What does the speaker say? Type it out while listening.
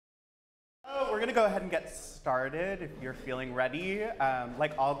we're going to go ahead and get started if you're feeling ready.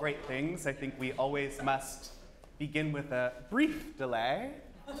 Like all great things, I think we always must begin with a brief delay.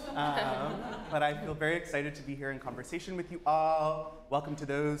 But I feel very excited to be here in conversation with you all. Welcome to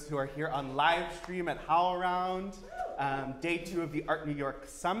those who are here on live stream at HowlRound, day 2 of the Art New York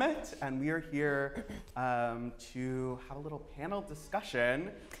Summit, and we are here to have a little panel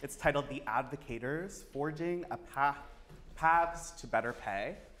discussion. It's titled The Advocators, Forging a Paths to Better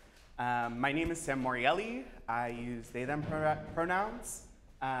Pay. My name is Sam Morreale. I use they, them pronouns.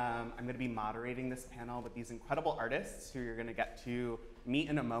 I'm going to be moderating this panel with these incredible artists who you're going to get to meet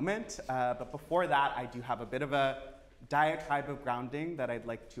in a moment. But before that, I do have a bit of a diatribe of grounding that I'd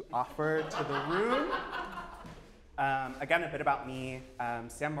like to offer to the room. Again, a bit about me.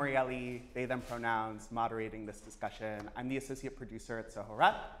 Sam Morreale, they, them pronouns, moderating this discussion. I'm the associate producer at Soho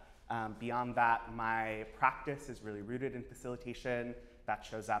Rep. Beyond that, my practice is really rooted in facilitation. That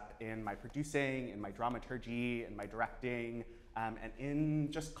shows up in my producing, in my dramaturgy, in my directing, and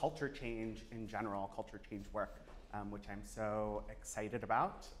in just culture change in general, culture change work, which I'm so excited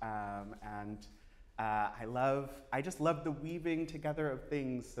about. I just love the weaving together of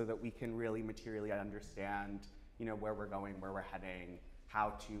things so that we can really materially understand, where we're going, where we're heading,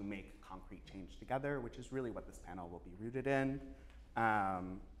 how to make concrete change together, which is really what this panel will be rooted in.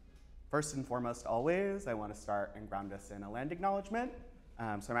 First and foremost, always, I want to start and ground us in a land acknowledgement.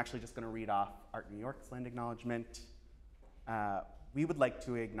 So I'm actually just going to read off Art New York's land acknowledgement. We would like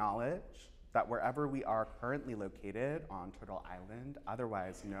to acknowledge that wherever we are currently located on Turtle Island,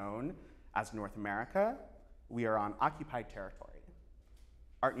 otherwise known as North America, we are on occupied territory.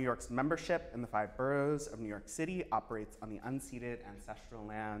 Art New York's membership in the 5 boroughs of New York City operates on the unceded ancestral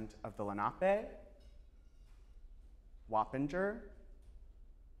land of the Lenape, Wappinger,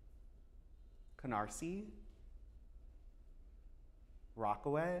 Canarsie,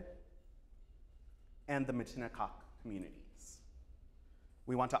 Rockaway, and the Matinecock communities.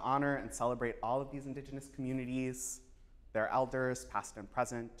 We want to honor and celebrate all of these indigenous communities, their elders, past and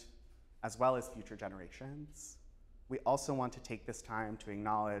present, as well as future generations. We also want to take this time to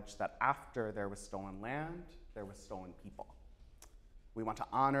acknowledge that after there was stolen land, there was stolen people. We want to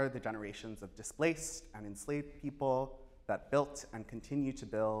honor the generations of displaced and enslaved people that built and continue to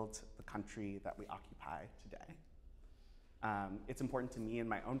build the country that we occupy today. It's important to me in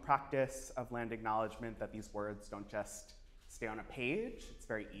my own practice of land acknowledgement that these words don't just stay on a page. It's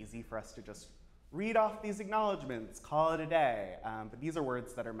very easy for us to just read off these acknowledgements, call it a day. But these are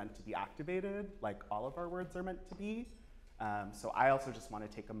words that are meant to be activated, like all of our words are meant to be. So I also just want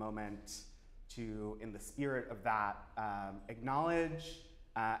to take a moment to, in the spirit of that, acknowledge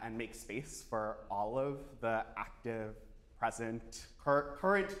and make space for all of the active,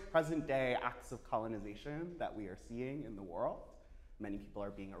 current present day acts of colonization that we are seeing in the world. Many people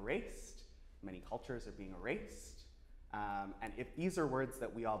are being erased, many cultures are being erased. And if these are words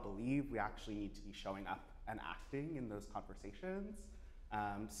that we all believe, we actually need to be showing up and acting in those conversations.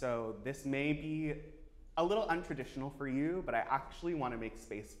 So this may be a little untraditional for you, but I actually want to make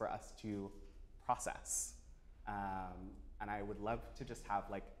space for us to process. And I would love to just have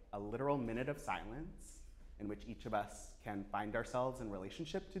like a literal minute of silence in which each of us can find ourselves in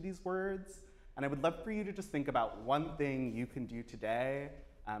relationship to these words. And I would love for you to just think about one thing you can do today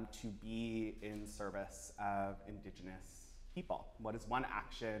to be in service of indigenous people. What is one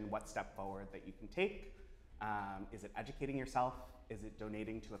action, what step forward that you can take? Is it educating yourself? Is it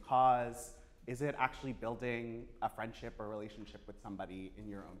donating to a cause? Is it actually building a friendship or relationship with somebody in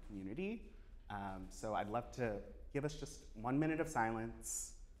your own community? So I'd love to give us just 1 minute of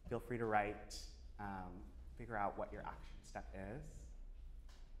silence. Feel free to write, figure out what your action step is.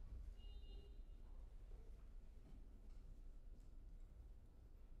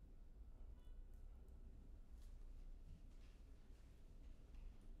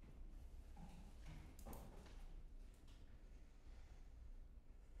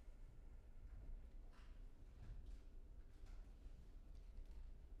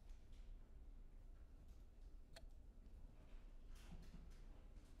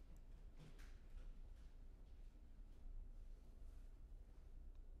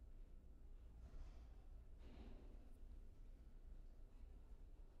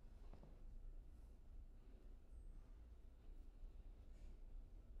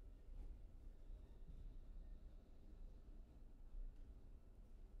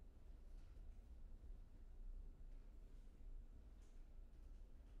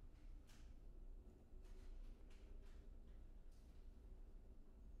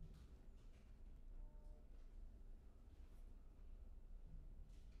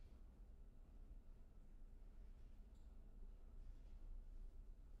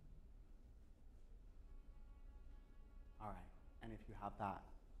 And if you have that,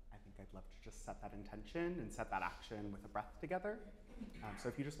 I think I'd love to just set that intention and set that action with a breath together. So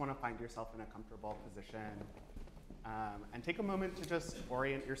if you just want to find yourself in a comfortable position, and take a moment to just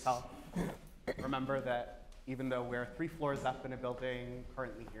orient yourself. Remember that even though we're 3 floors up in a building,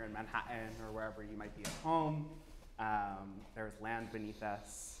 currently here in Manhattan or wherever you might be at home, there's land beneath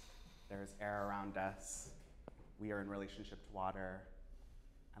us, there's air around us, we are in relationship to water,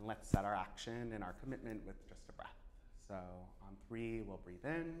 and let's set our action and our commitment with just a breath. So on 3, we'll breathe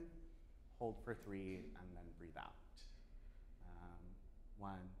in, hold for 3, and then breathe out.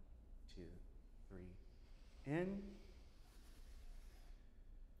 1, 2, 3. In, and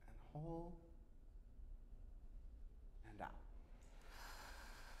hold, and out.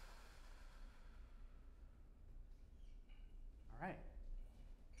 All right.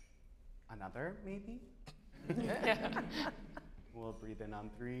 Another, maybe? We'll breathe in on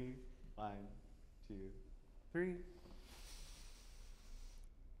 3. 1, 2, 3. And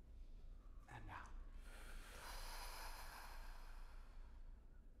out.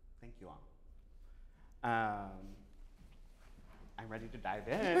 Thank you all. I'm ready to dive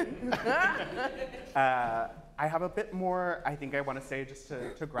in. I have a bit more I think I want to say just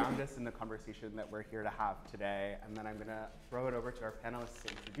to ground us in the conversation that we're here to have today, and then I'm going to throw it over to our panelists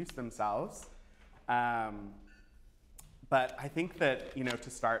to introduce themselves. But I think that, to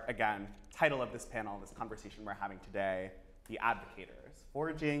start, again, title of this panel, this conversation we're having today, The Advocators,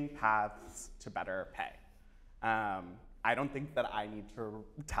 Forging Paths to Better Pay. I don't think that I need to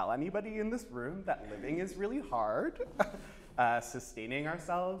tell anybody in this room that living is really hard. Sustaining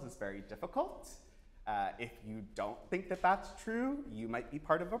ourselves is very difficult. If you don't think that that's true, you might be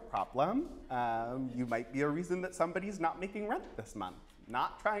part of a problem. You might be a reason that somebody's not making rent this month.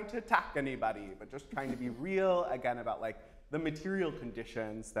 Not trying to attack anybody, but just trying to be real, again, about like the material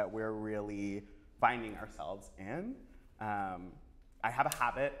conditions that we're really finding ourselves in. I have a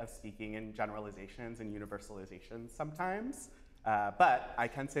habit of speaking in generalizations and universalizations sometimes, but I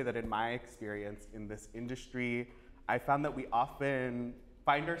can say that in my experience in this industry, I found that we often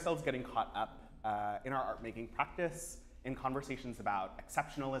find ourselves getting caught up in our art making practice in conversations about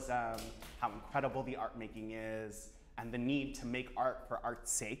exceptionalism, how incredible the art making is, and the need to make art for art's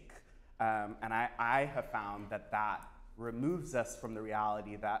sake. And I have found that that removes us from the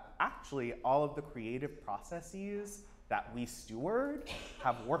reality that actually all of the creative processes that we steward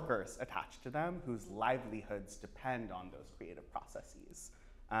have workers attached to them whose livelihoods depend on those creative processes.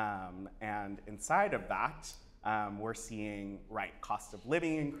 And inside of that, we're seeing, cost of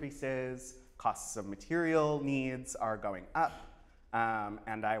living increases, costs of material needs are going up.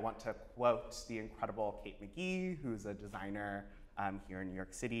 And I want to quote the incredible Kate McGee, who's a designer here in New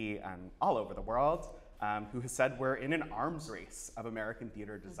York City and all over the world, who has said we're in an arms race of American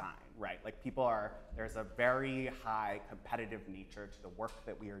theater design, right? Like there's a very high competitive nature to the work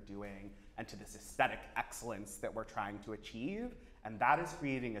that we are doing and to this aesthetic excellence that we're trying to achieve. And that is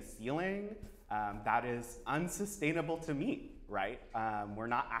creating a ceiling that is unsustainable to meet, right? We're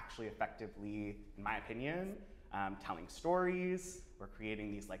not actually effectively, in my opinion, telling stories. We're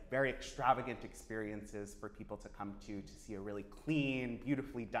creating these very extravagant experiences for people to come to see a really clean,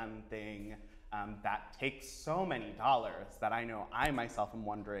 beautifully done thing that takes so many dollars that I know I myself am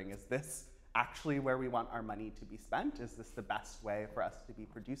wondering, is this actually where we want our money to be spent? Is this the best way for us to be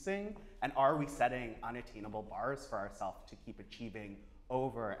producing? And are we setting unattainable bars for ourselves to keep achieving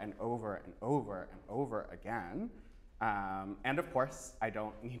over and over and over and over again? And of course, I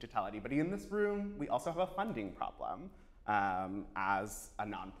don't need to tell anybody in this room, we also have a funding problem as a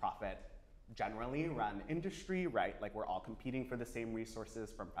nonprofit generally run industry, right? Like we're all competing for the same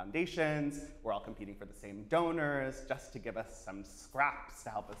resources from foundations, we're all competing for the same donors just to give us some scraps to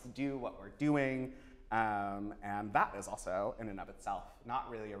help us do what we're doing. And that is also, in and of itself, not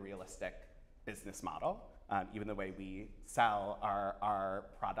really a realistic business model. Even the way we sell our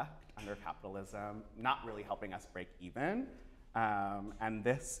product under capitalism, not really helping us break even. And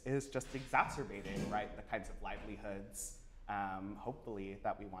this is just exacerbating, right, the kinds of livelihoods, hopefully,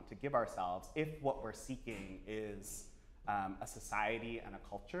 that we want to give ourselves if what we're seeking is a society and a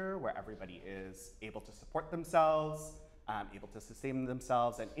culture where everybody is able to support themselves, able to sustain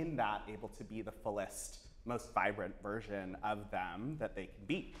themselves, and in that, able to be the fullest, most vibrant version of them that they can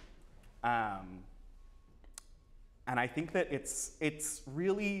be. And I think that it's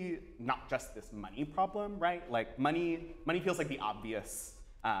really not just this money problem, right? Like money feels like the obvious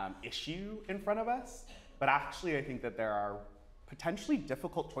issue in front of us, but actually I think that there are potentially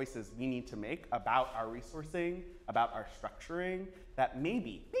difficult choices we need to make about our resourcing, about our structuring, that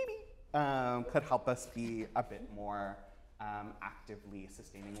maybe could help us be a bit more actively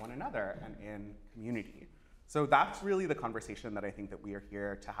sustaining one another and in community. So that's really the conversation that I think that we are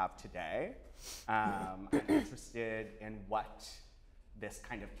here to have today. I'm interested in what this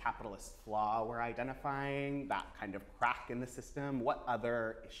kind of capitalist flaw we're identifying, that kind of crack in the system, what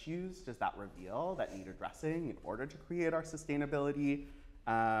other issues does that reveal that need addressing in order to create our sustainability?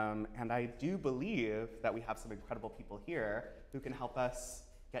 And I do believe that we have some incredible people here who can help us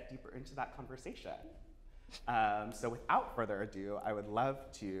get deeper into that conversation. So without further ado, I would love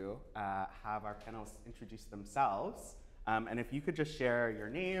to have our panelists introduce themselves. And if you could just share your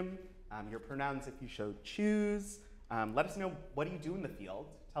name, your pronouns if you so choose. Let us know, what do you do in the field?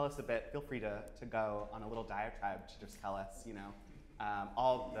 Tell us a bit. Feel free to go on a little diatribe to just tell us,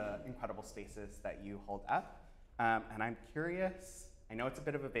 all the incredible spaces that you hold up. And I'm curious, I know it's a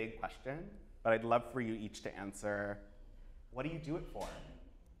bit of a vague question, but I'd love for you each to answer, what do you do it for?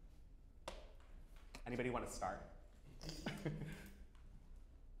 Anybody want to start?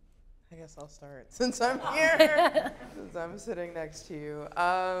 I guess I'll start since I'm here, since I'm sitting next to you.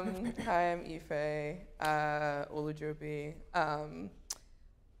 Hi, I'm Ife Olujobi.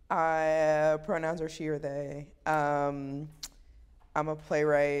 Pronouns are she or they. I'm a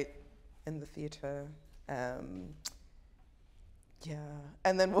playwright in the theater. Yeah,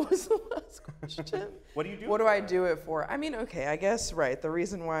 and then what was the last question? What do you do? What do I do it for? I mean, okay, I guess, right, the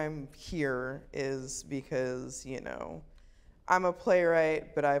reason why I'm here is because, I'm a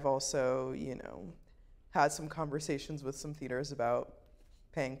playwright, but I've also, had some conversations with some theaters about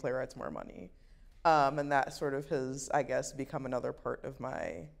paying playwrights more money. And that sort of has, I guess, become another part of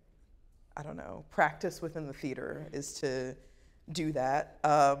my, practice within the theater is to do that.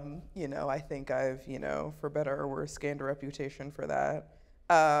 I think I've, for better or worse, gained a reputation for that.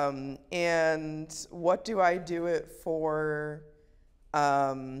 And what do I do it for?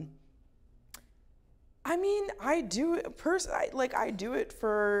 I mean, I do it I do it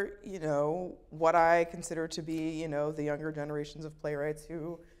for, what I consider to be, the younger generations of playwrights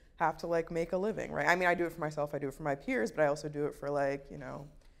who have to make a living, right? I mean, I do it for myself, I do it for my peers, but I also do it for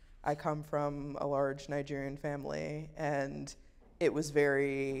I come from a large Nigerian family, and it was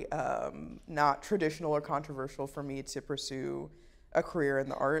very not traditional or controversial for me to pursue a career in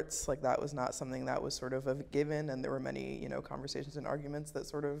the arts. That was not something that was sort of a given, and there were many, conversations and arguments that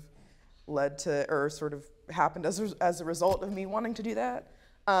sort of led to, or sort of happened as a result of me wanting to do that.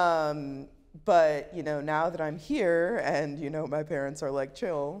 But, now that I'm here and, my parents are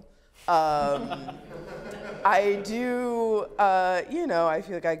chill, I do, I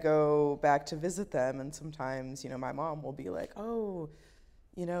feel like I go back to visit them, and sometimes, my mom will be like, oh,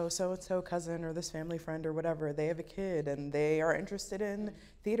 so-and-so cousin or this family friend or whatever, they have a kid and they are interested in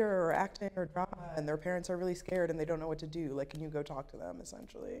theater or acting or drama, and their parents are really scared and they don't know what to do. Can you go talk to them,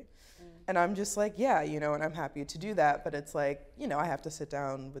 essentially? And I'm just yeah, and I'm happy to do that, but it's I have to sit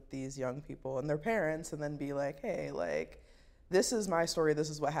down with these young people and their parents and then be hey, this is my story, this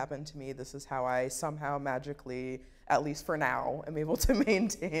is what happened to me, this is how I somehow magically, at least for now, am able to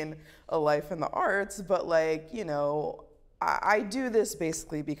maintain a life in the arts, but I do this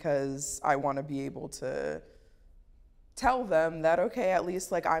basically because I want to be able to tell them that, okay, at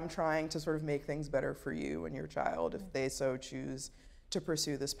least I'm trying to sort of make things better for you and your child if they so choose to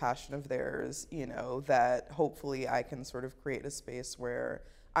pursue this passion of theirs, that hopefully I can sort of create a space where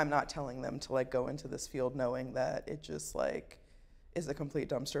I'm not telling them to go into this field knowing that it just is a complete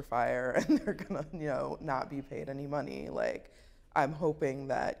dumpster fire and they're gonna, not be paid any money. I'm hoping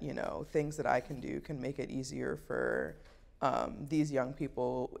that, things that I can do can make it easier for these young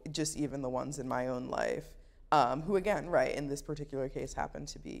people, just even the ones in my own life, who again, right, in this particular case happen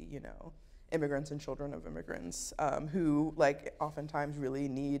to be, immigrants and children of immigrants, who oftentimes really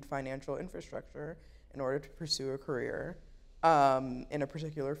need financial infrastructure in order to pursue a career in a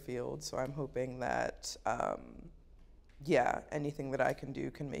particular field. So I'm hoping that, yeah, anything that I can do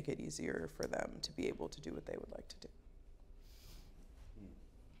can make it easier for them to be able to do what they would like to do.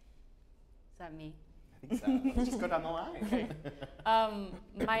 Is that me? I think so. Let's just go down the line. Okay.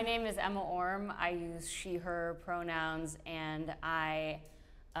 My name is Emma Orme. I use she, her pronouns, and I'm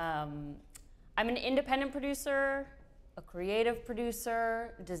an independent producer, a creative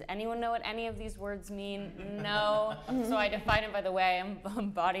producer. Does anyone know what any of these words mean? No. So I define it by the way I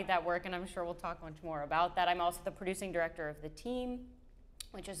embody that work, and I'm sure we'll talk much more about that. I'm also the producing director of The Team,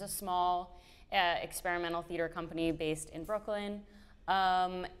 which is a small experimental theater company based in Brooklyn.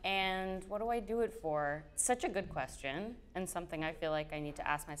 And what do I do it for? Such a good question, and something I feel like I need to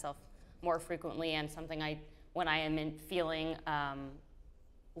ask myself more frequently, and something when I am feeling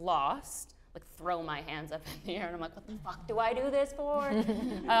lost, like throw my hands up in the air and I'm like, what the fuck do I do this for?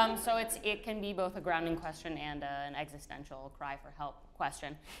 So it can be both a grounding question and an existential cry for help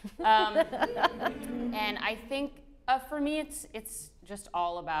question. And I think for me, it's just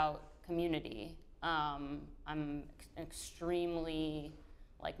all about community. I'm an extremely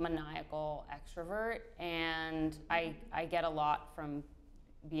like maniacal extrovert, and I get a lot from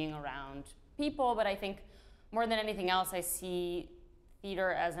being around people, but I think more than anything else, I see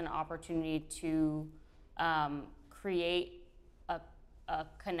theater as an opportunity to create a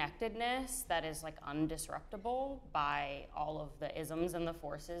connectedness that is like undisruptable by all of the isms and the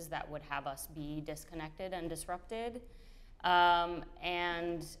forces that would have us be disconnected and disrupted,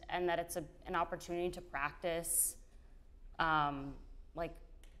 and that it's an opportunity to practice like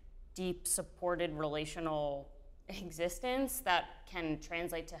deep supported relational existence that can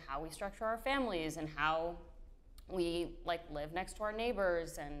translate to how we structure our families and how we like live next to our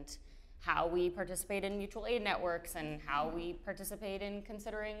neighbors and how we participate in mutual aid networks and how we participate in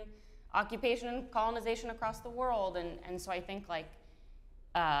considering occupation and colonization across the world. And so I think like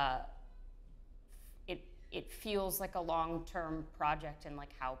it feels like a long-term project in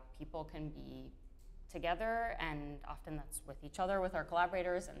like how people can be together, and often that's with each other, with our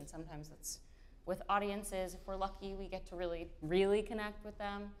collaborators, and sometimes it's with audiences. If we're lucky, we get to really, really connect with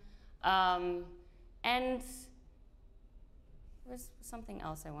them. And there was something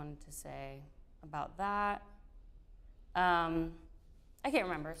else I wanted to say about that. I can't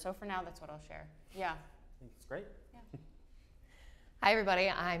remember, so for now, that's what I'll share. Yeah. That's great. Yeah. Hi, everybody.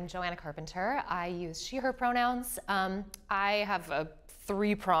 I'm Joanna Carpenter. I use she, her pronouns. I have a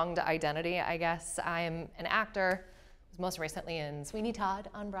three-pronged identity, I guess. I am an actor, was most recently in Sweeney Todd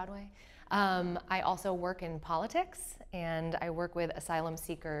on Broadway. I also work in politics, and I work with asylum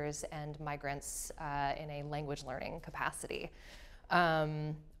seekers and migrants in a language learning capacity.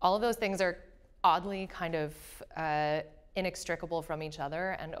 All of those things are oddly kind of inextricable from each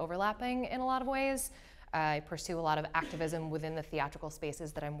other and overlapping in a lot of ways. I pursue a lot of activism within the theatrical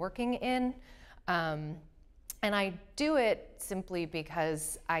spaces that I'm working in. And I do it simply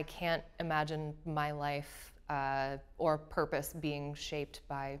because I can't imagine my life or purpose being shaped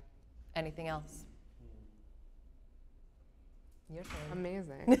by anything else. Your turn.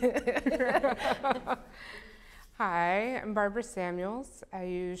 Amazing. Hi, I'm Barbara Samuels. I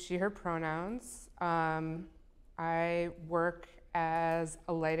use she, her pronouns. I work as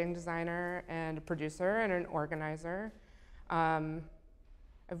a lighting designer and a producer and an organizer.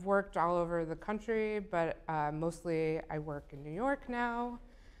 I've worked all over the country, but mostly I work in New York now.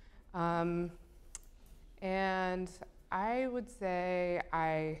 And I would say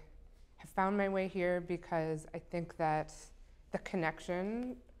I have found my way here because I think that the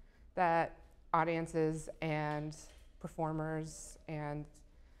connection that audiences and performers and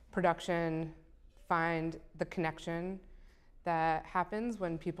production find, the connection that happens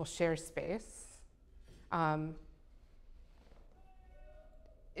when people share space,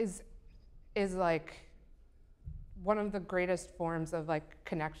 is like one of the greatest forms of like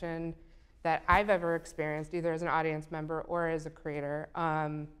connection that I've ever experienced, either as an audience member or as a creator.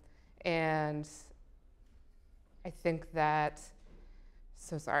 And I think that,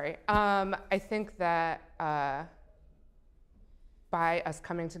 I think that by us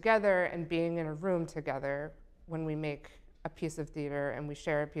coming together and being in a room together when we make a piece of theater and we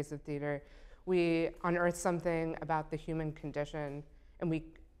share a piece of theater, we unearth something about the human condition, and we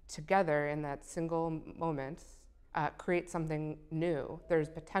together in that single moment create something new. There's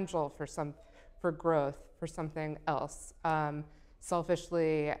potential for growth, for something else.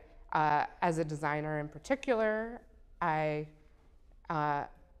 Selfishly, as a designer in particular, I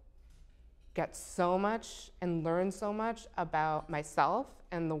get so much and learn so much about myself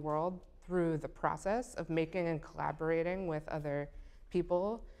and the world through the process of making and collaborating with other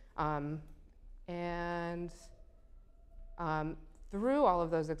people. And through all of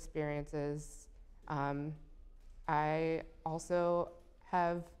those experiences, I also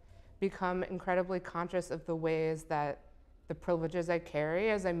have become incredibly conscious of the ways that the privileges I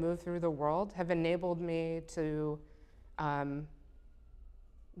carry as I move through the world have enabled me to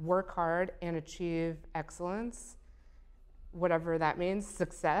work hard and achieve excellence, whatever that means,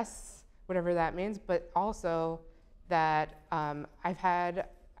 success, whatever that means, but also that I've had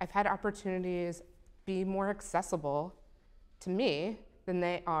opportunities be more accessible to me than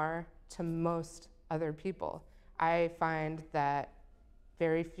they are to most other people. I find that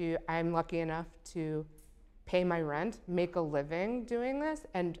I'm lucky enough to pay my rent, make a living doing this,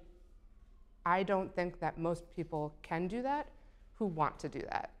 and I don't think that most people can do that who want to do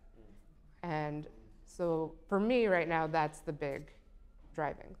that. And so for me right now, that's the big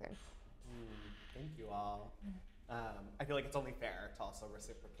driving thing. Thank you all. I feel like it's only fair to also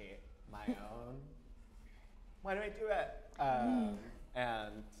reciprocate my own. Why do I do it?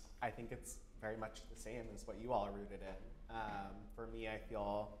 And I think it's very much the same as what you all are rooted in. For me, I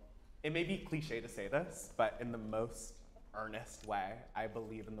feel, it may be cliche to say this, but in the most earnest way, I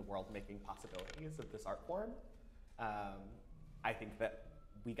believe in the world-making possibilities of this art form. I think that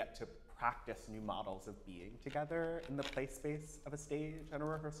we get to practice new models of being together in the play space of a stage and a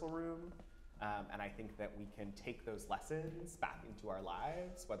rehearsal room. And I think that we can take those lessons back into our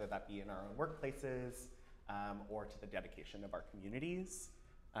lives, whether that be in our own workplaces or to the dedication of our communities.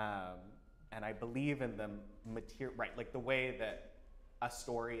 And I believe in the material, right, like the way that a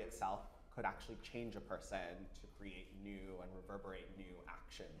story itself could actually change a person to create new and reverberate new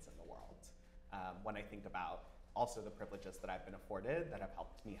actions in the world. When I think about also the privileges that I've been afforded that have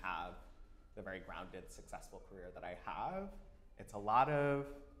helped me have the very grounded, successful career that I have, it's a lot of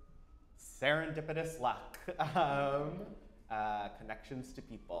serendipitous luck, connections to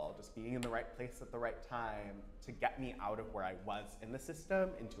people, just being in the right place at the right time to get me out of where I was in the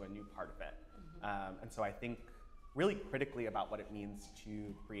system into a new part of it. And so I think really critically about what it means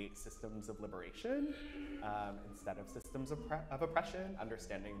to create systems of liberation instead of systems of oppression,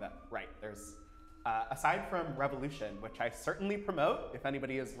 understanding that, right, there's, aside from revolution, which I certainly promote, if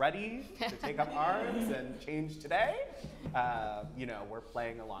anybody is ready to take up arms and change today, you know, we're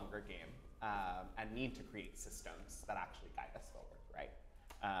playing a longer game and need to create systems that actually guide us forward, right?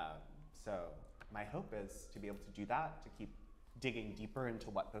 So my hope is to be able to do that, to keep digging deeper into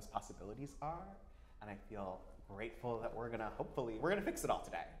what those possibilities are, and I feel grateful that we're gonna fix it all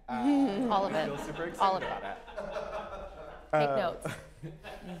today. All of it. I feel super excited All of it. about it. Take notes.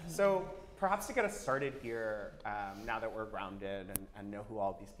 So perhaps to get us started here, now that we're grounded and know who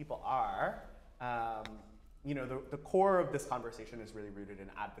all these people are, you know, the core of this conversation is really rooted in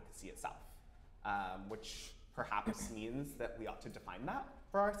advocacy itself, which perhaps means that we ought to define that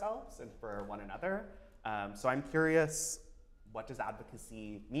for ourselves and for one another. So I'm curious, what does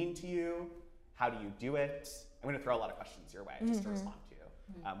advocacy mean to you? How do you do it? I'm going to throw a lot of questions your way just to respond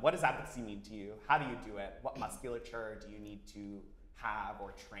to. What does advocacy mean to you? How do you do it? What musculature do you need to have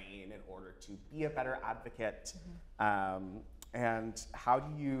or train in order to be a better advocate? And how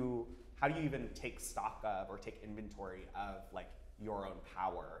do you even take stock of or take inventory of like your own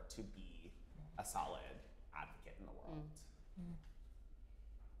power to be a solid advocate in the world?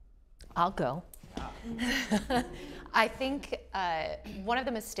 I'll go. I think one of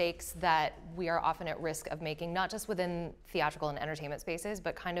the mistakes that we are often at risk of making, not just within theatrical and entertainment spaces,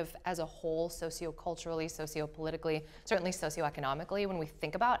 but kind of as a whole, socioculturally, sociopolitically, certainly socioeconomically, when we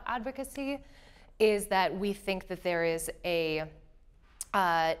think about advocacy, is that we think that there is a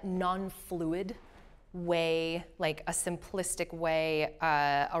non-fluid way, like a simplistic way,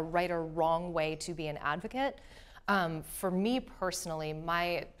 a right or wrong way to be an advocate. For me personally,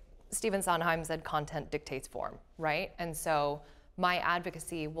 Stephen Sondheim said content dictates form, right? And so my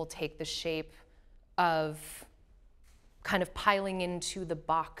advocacy will take the shape of kind of piling into the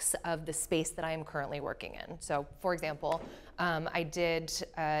box of the space that I am currently working in. So for example, I did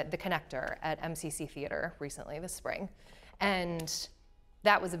The Connector at MCC Theater recently this spring. And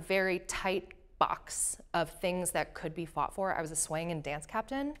that was a very tight box of things that could be fought for. I was a swing and dance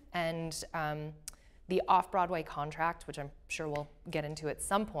captain, and the off-Broadway contract, which I'm sure we'll get into at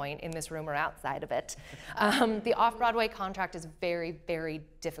some point in this room or outside of it, the off-Broadway contract is very, very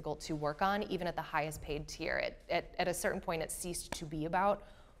difficult to work on, even at the highest paid tier. At a certain point, it ceased to be about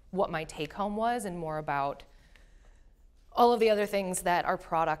what my take-home was and more about all of the other things that are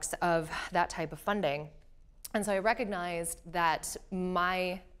products of that type of funding. And so I recognized that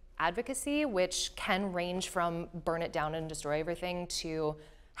my advocacy, which can range from burn it down and destroy everything to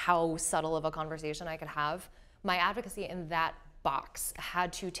how subtle of a conversation I could have, my advocacy in that box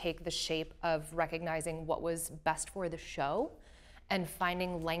had to take the shape of recognizing what was best for the show and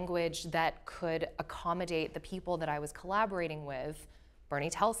finding language that could accommodate the people that I was collaborating with, Bernie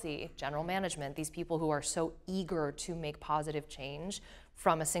Telsey, general management, these people who are so eager to make positive change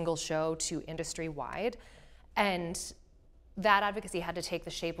from a single show to industry-wide. And that advocacy had to take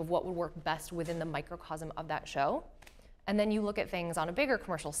the shape of what would work best within the microcosm of that show. And then you look at things on a bigger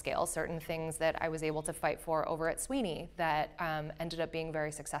commercial scale, certain things that I was able to fight for over at Sweeney that ended up being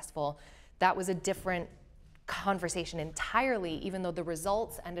very successful. That was a different conversation entirely, even though the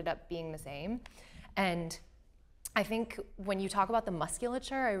results ended up being the same. And I think when you talk about the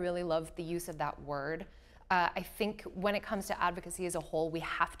musculature, I really love the use of that word. I think when it comes to advocacy as a whole, we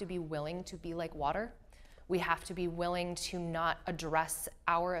have to be willing to be like water. We have to be willing to not address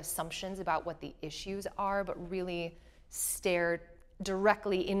our assumptions about what the issues are, but really stare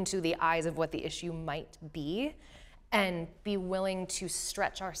directly into the eyes of what the issue might be, and be willing to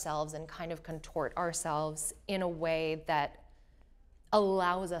stretch ourselves and kind of contort ourselves in a way that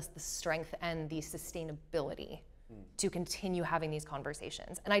allows us the strength and the sustainability to continue having these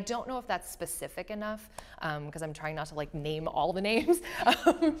conversations. And I don't know if that's specific enough, because I'm trying not to like name all the names,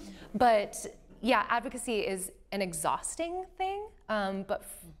 but yeah, advocacy is an exhausting thing, but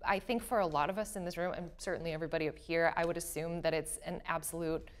I think for a lot of us in this room, and certainly everybody up here, I would assume that it's an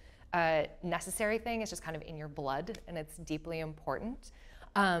absolute necessary thing. It's just kind of in your blood, and it's deeply important.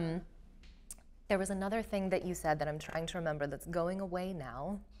 There was another thing that you said that I'm trying to remember that's going away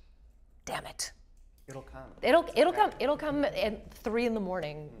now. Damn it. It'll come. It'll come at 3 in the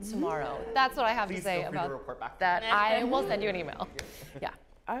morning tomorrow. That's what I have to say about that. I will send you an email. Yeah.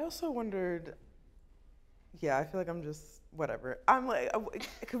 I also wondered, yeah, I feel like I'm just, whatever. I'm like,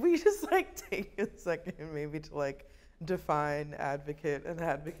 could we just like take a second maybe to like define advocate and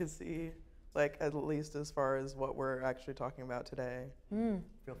advocacy, like at least as far as what we're actually talking about today?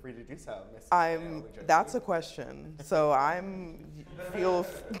 Feel free to do so, Miss. That's a question. So feel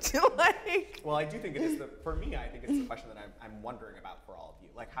like. Well, I do think it is for me, I think it's the question that I'm wondering about for all of you.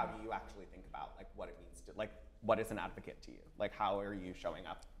 Like, how do you actually think about like what it means to, like, what is an advocate to you? Like, how are you showing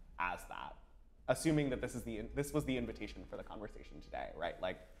up as that? Assuming that this was the invitation for the conversation today, right?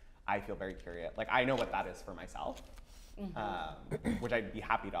 Like, I feel very curious. Like, I know what that is for myself, which I'd be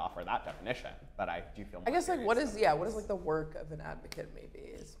happy to offer that definition, but I do feel more I guess like what is curious. like the work of an advocate maybe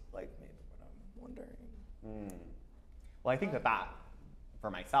is like maybe what I'm wondering. Well, I think that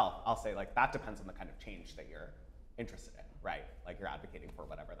for myself, I'll say like that depends on the kind of change that you're interested in, right? Like you're advocating for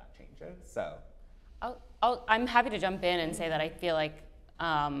whatever that change is. So, I'm happy to jump in and say that I feel like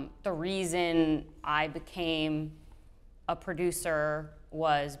the reason I became a producer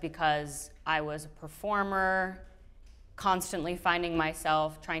was because I was a performer, constantly finding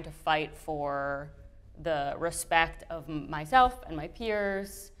myself trying to fight for the respect of myself and my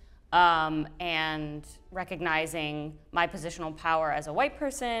peers, and recognizing my positional power as a white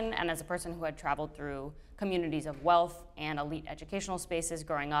person and as a person who had traveled through communities of wealth and elite educational spaces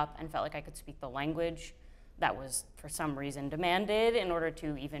growing up and felt like I could speak the language that was for some reason demanded in order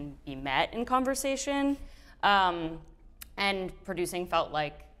to even be met in conversation. And producing felt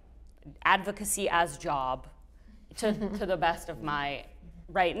like advocacy as job to the best of my,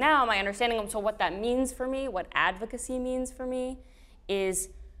 right now, my understanding of, so what that means for me, what advocacy means for me, is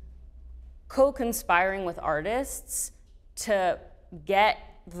co-conspiring with artists to get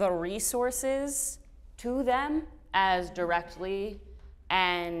the resources to them as directly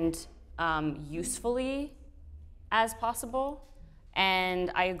and usefully as possible.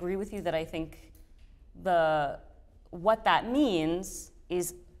 And I agree with you that I think what that means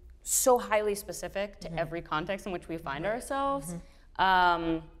is so highly specific to every context in which we find ourselves.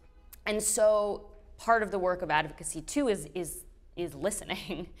 And so part of the work of advocacy too is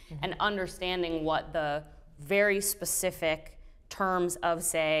listening and understanding what the very specific terms of,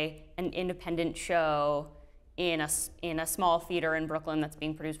 say, an independent show in a small theater in Brooklyn that's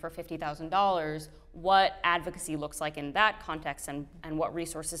being produced for $50,000, what advocacy looks like in that context, and what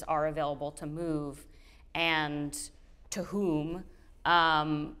resources are available to move and to whom.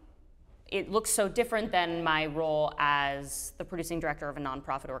 It looks so different than my role as the producing director of a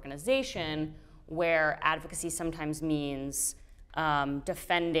nonprofit organization, where advocacy sometimes means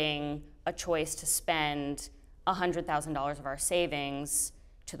defending a choice to spend $100,000 of our savings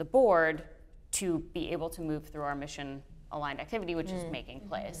to the board to be able to move through our mission-aligned activity, which is making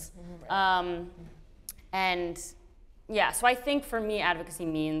plays. And yeah, so I think for me, advocacy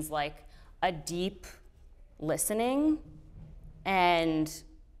means like a deep listening and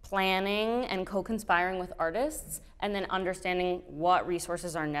planning and co-conspiring with artists, and then understanding what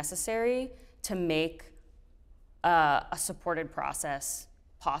resources are necessary to make a supported process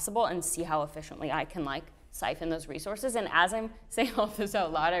possible, and see how efficiently I can like siphon those resources. And as I'm saying all this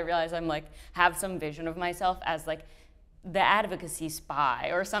out loud, I realize I'm like have some vision of myself as like the advocacy spy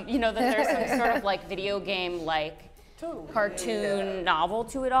or something, you know, that there's some sort of like video game like cartoon novel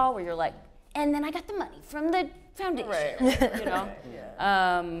to it all, where you're like, and then I got the money from the foundation, you know?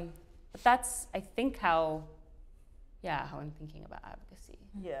 But that's, I think, how I'm thinking about advocacy.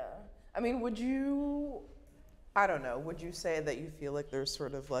 Yeah. I mean, would you say that you feel like there's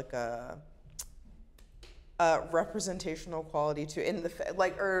sort of like a representational quality to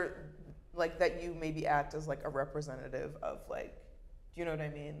like that you maybe act as like a representative of like, do you know what I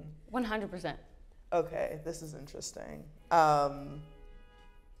mean? 100%. Okay, this is interesting.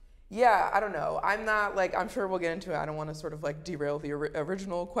 Yeah, I don't know. I'm not like, I'm sure we'll get into it. I don't want to sort of like derail the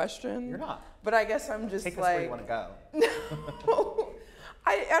original question. You're not. But I guess I'm just Take like. us where you want to go. No.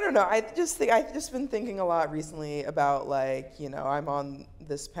 I don't know. I've just been thinking a lot recently about, like, you know, I'm on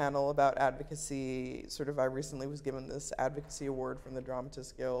this panel about advocacy. Sort of, I recently was given this advocacy award from the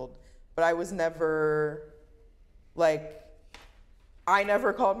Dramatists Guild, but I was never, like, I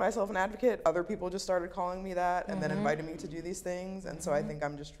never called myself an advocate. Other people just started calling me that and then invited me to do these things. And so I think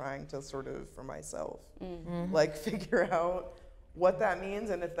I'm just trying to sort of, for myself, like, figure out what that means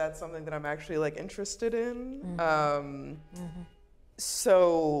and if that's something that I'm actually, like, interested in.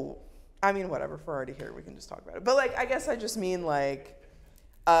 So, I mean, whatever, if we're already here, we can just talk about it. But, like, I guess I just mean, like,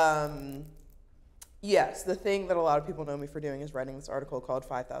 yes, the thing that a lot of people know me for doing is writing this article called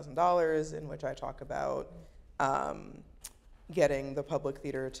 $5,000, in which I talk about getting the public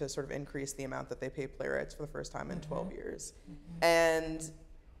theater to sort of increase the amount that they pay playwrights for the first time in 12 years. And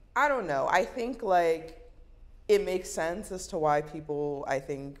I don't know, I think, like, it makes sense as to why people, I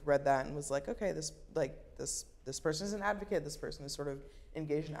think, read that and was like, okay, this person is an advocate, this person is sort of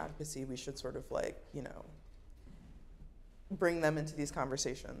engaged in advocacy, we should sort of, like, you know, bring them into these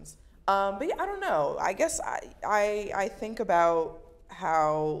conversations. But yeah, I don't know. I guess I think about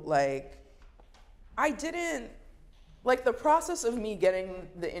how, like, I didn't, like, the process of me getting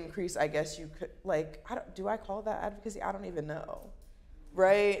the increase, I guess you could, like, do I call that advocacy? I don't even know,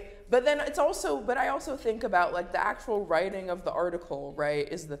 right? But then it's also, but I also think about, like, the actual writing of the article,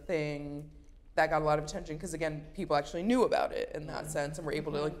 right, is the thing that got a lot of attention, because, again, people actually knew about it in that sense and were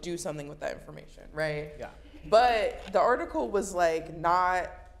able to, like, do something with that information, right? Yeah. But the article was, like, not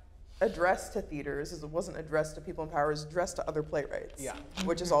addressed to theaters, it wasn't addressed to people in power, it was addressed to other playwrights. Yeah.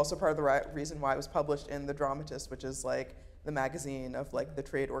 Which is also part of the reason why it was published in The Dramatist, which is, like, the magazine of, like, the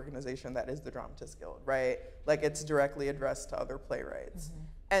trade organization that is the Dramatists Guild, right? Like, it's directly addressed to other playwrights.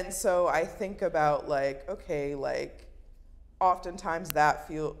 And so I think about, like, okay, like, oftentimes that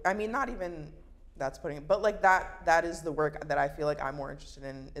I mean, not even that's putting it, but, like, that is the work that I feel like I'm more interested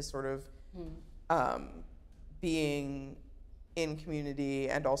in, is sort of being in community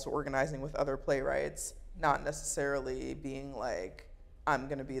and also organizing with other playwrights, not necessarily being like, I'm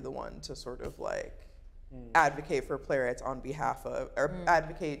gonna be the one to sort of, like, advocate for playwrights on behalf of, or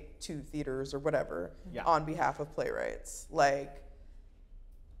advocate to theaters or whatever on behalf of playwrights. Like,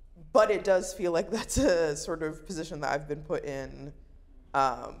 but it does feel like that's a sort of position that I've been put in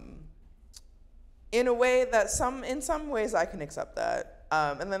a way that in some ways I can accept that.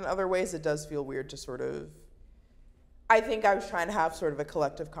 And then in other ways it does feel weird to sort of, I think I was trying to have sort of a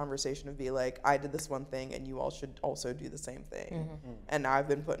collective conversation of be like, I did this one thing and you all should also do the same thing. And now I've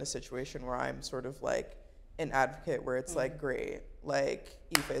been put in a situation where I'm sort of like an advocate where it's like, great, like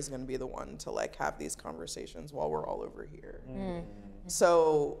Ife is gonna be the one to, like, have these conversations while we're all over here.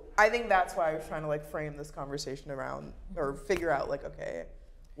 So I think that's why I was trying to, like, frame this conversation around, or figure out, like, okay,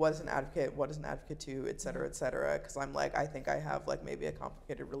 what is an advocate, what is an advocate to, et cetera, because I'm like, I think I have, like, maybe a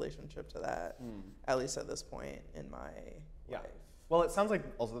complicated relationship to that, at least at this point in my life. Well, it sounds like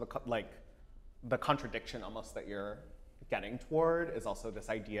also the contradiction almost that you're getting toward is also this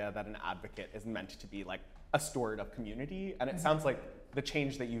idea that an advocate is meant to be, like, a steward of community, and it sounds like the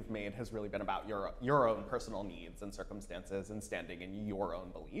change that you've made has really been about your own personal needs and circumstances and standing in your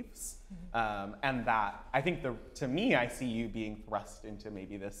own beliefs. And that, I think, to me, I see you being thrust into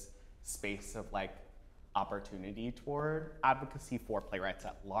maybe this space of, like, opportunity toward advocacy for playwrights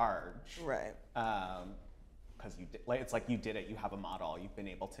at large. Right. Because it's like you did it, you have a model, you've been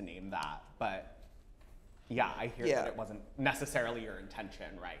able to name that, but yeah, I hear that it wasn't necessarily your intention,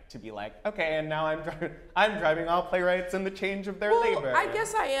 right? To be like, okay, and now I'm driving all playwrights in the change of their labor. I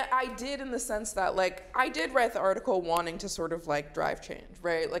guess I did, in the sense that, like, I did write the article wanting to sort of, like, drive change,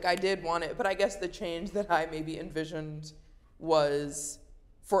 right? Like, I did want it, but I guess the change that I maybe envisioned was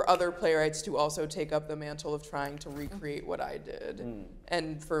for other playwrights to also take up the mantle of trying to recreate what I did.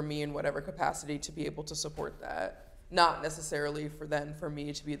 And for me, in whatever capacity, to be able to support that. Not necessarily for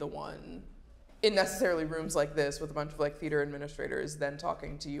me to be the one in necessarily rooms like this with a bunch of, like, theater administrators then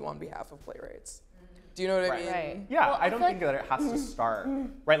talking to you on behalf of playwrights. Do you know what I mean? Right. Yeah, well, I don't think that it has to start,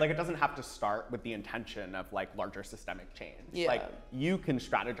 right? Like, it doesn't have to start with the intention of, like, larger systemic change. Yeah. Like, you can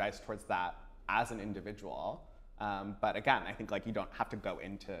strategize towards that as an individual. But again, I think, like, you don't have to go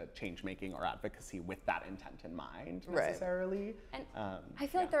into change making or advocacy with that intent in mind necessarily. Right. And I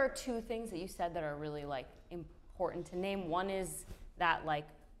feel like there are two things that you said that are really, like, important to name. One is that, like,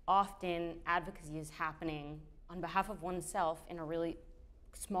 often advocacy is happening on behalf of oneself in a really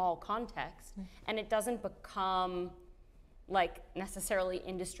small context, and it doesn't become, like, necessarily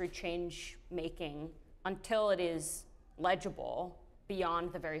industry change making until it is legible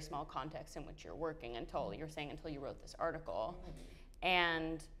beyond the very small context in which you're working, until you wrote this article.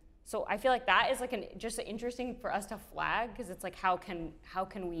 And so I feel like that is like just interesting for us to flag, because it's like how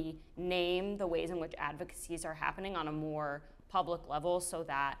can we name the ways in which advocacies are happening on a more public level so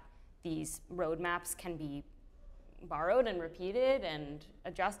that these roadmaps can be borrowed and repeated and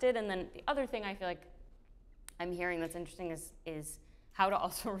adjusted. And then the other thing I feel like I'm hearing that's interesting is how to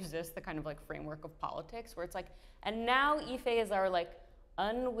also resist the kind of like framework of politics where it's like, and now Ife is our like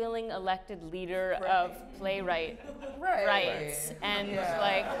unwilling elected leader of playwright rights. And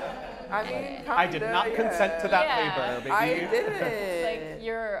like, I mean, I did not consent to that Yeah. paper, baby. I did. like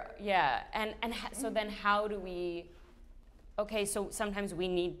so then how do we, okay, so sometimes we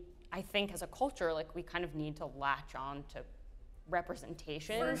need, I think as a culture, like we kind of need to latch on to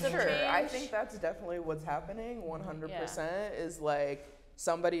representations For of sure. change. I think that's definitely what's happening 100% is like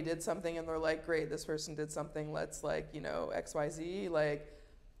somebody did something and they're like, great, this person did something, let's like, you know, XYZ, like,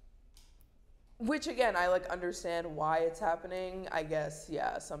 which again, I like understand why it's happening. I guess,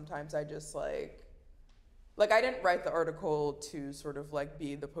 yeah, sometimes I just like I didn't write the article to sort of like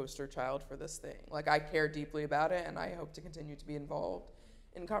be the poster child for this thing. Like I care deeply about it and I hope to continue to be involved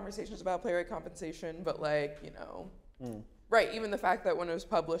in conversations about playwright compensation, but like, you know, right, even the fact that when it was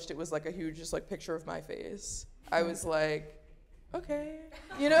published, it was like a huge just like picture of my face. I was like, okay,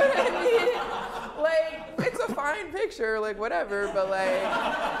 you know what I mean? Like, it's a fine picture, like whatever, but like,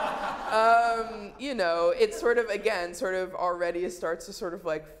 you know, it's sort of, again, sort of already starts to sort of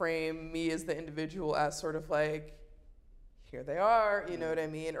like frame me as the individual as sort of like, here they are, you know what I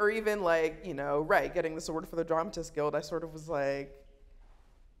mean? Or even like, you know, right, getting this award for the Dramatists Guild, I sort of was like,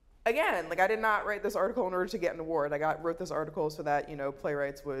 again, like I did not write this article in order to get an award. I wrote this article so that, you know,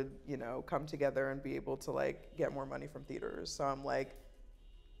 playwrights would, you know, come together and be able to like get more money from theaters. So I'm like,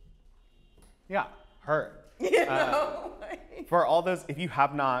 Yeah, heard. you know, For all those, if you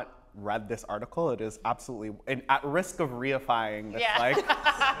have not read this article, it is absolutely at risk of reifying this like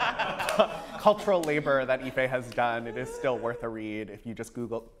cultural labor that Ife has done. It is still worth a read. If you just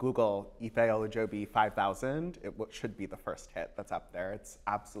Google Ife Olujobi 5000, it should be the first hit that's up there. It's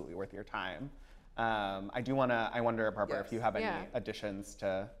absolutely worth your time. I wonder, Barbara, if you have any additions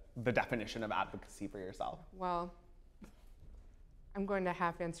to the definition of advocacy for yourself. Well, I'm going to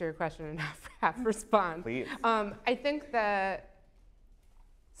half answer your question and half respond. Please. I think that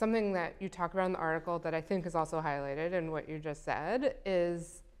something that you talk about in the article that I think is also highlighted in what you just said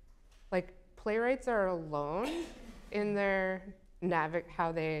is like playwrights are alone in their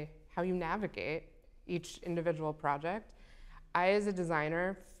how you navigate each individual project. I, as a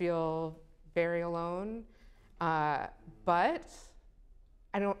designer, feel very alone, but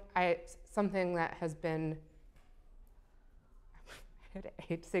something that has been, I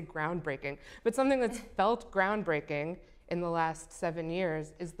hate to say groundbreaking, but something that's felt groundbreaking in the last 7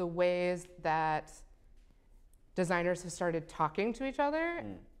 years is the ways that designers have started talking to each other,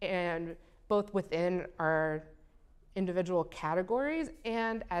 and both within our individual categories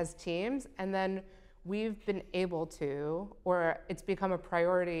and as teams. And then we've been able to, or it's become a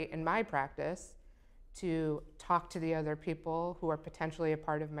priority in my practice, to talk to the other people who are potentially a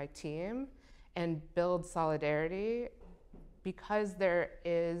part of my team and build solidarity, because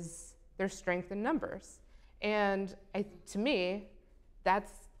there's strength in numbers. And to me,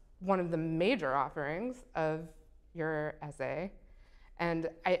 that's one of the major offerings of your essay. And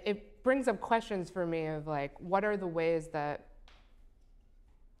it brings up questions for me of like, what are the ways that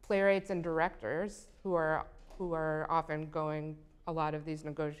playwrights and directors who are often going a lot of these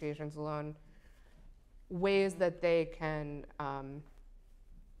negotiations alone, ways that they can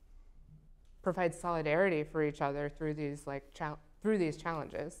provide solidarity for each other through these through these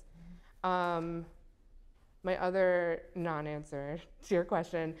challenges. My other non-answer to your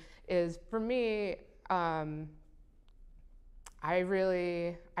question is, for me, I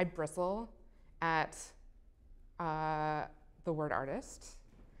bristle at the word artist.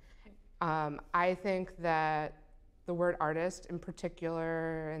 I think that the word artist, in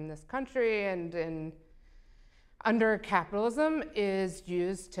particular in this country and under capitalism, is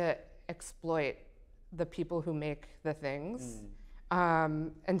used to exploit the people who make the things.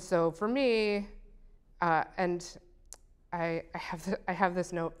 And so for me, and I have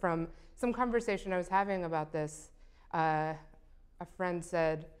this note from some conversation I was having about this. A friend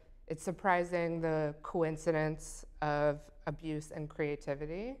said, it's surprising the coincidence of abuse and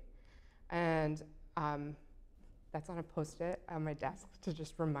creativity. And that's on a Post-it on my desk to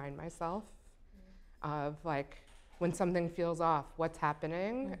just remind myself of like, when something feels off, what's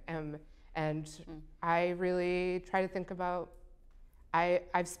happening. And I really try to think about,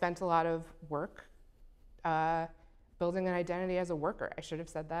 I've spent a lot of work building an identity as a worker. I should have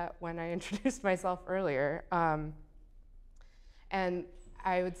said that when I introduced myself earlier. And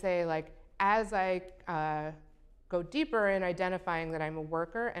I would say, like, as I go deeper in identifying that I'm a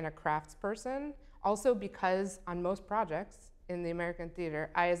worker and a craftsperson, also because on most projects in the American theater,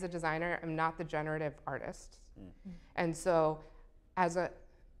 I, as a designer, am not the generative artist. And so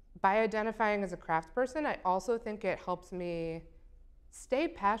by identifying as a craftsperson, I also think it helps me stay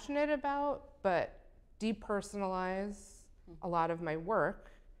passionate about, but depersonalize a lot of my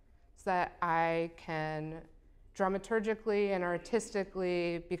work so that I can dramaturgically and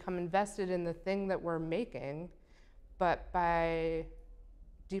artistically become invested in the thing that we're making. But by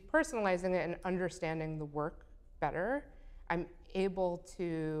depersonalizing it and understanding the work better, I'm able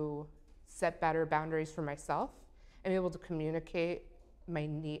to set better boundaries for myself. I'm able to communicate my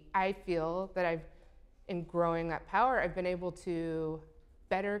need. I feel that in growing that power, I've been able to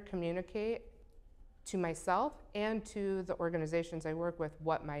better communicate to myself and to the organizations I work with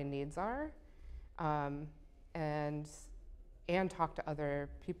what my needs are, and talk to other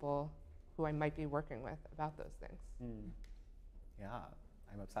people who I might be working with about those things. Yeah,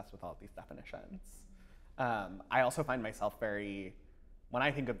 I'm obsessed with all of these definitions. I also find myself when I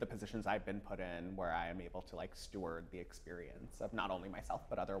think of the positions I've been put in where I am able to like steward the experience of not only myself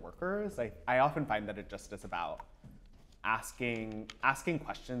but other workers, I often find that it just is about asking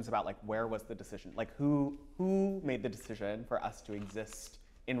questions about like where was the decision, like who made the decision for us to exist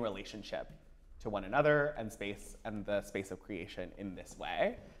in relationship to one another and the space of creation in this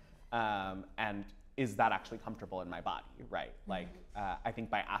way, and is that actually comfortable in my body, right? Like I think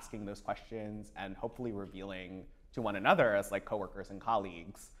by asking those questions and hopefully revealing to one another as like coworkers and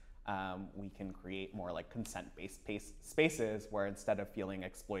colleagues, we can create more like consent-based spaces where instead of feeling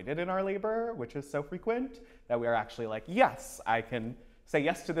exploited in our labor, which is so frequent, that we are actually like, yes, I can say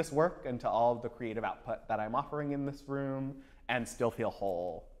yes to this work and to all of the creative output that I'm offering in this room and still feel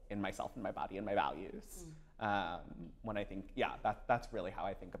whole in myself and my body and my values. When I think, yeah, that's really how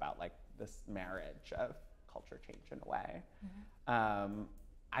I think about like this marriage of culture change in a way.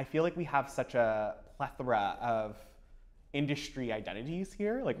 I feel like we have such a plethora of industry identities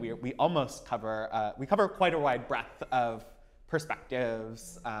here. Like we almost cover, we cover quite a wide breadth of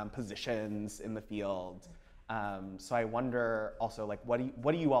perspectives, positions in the field. So I wonder also, like, what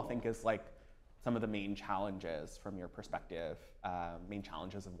do you all think is like some of the main challenges from your perspective, main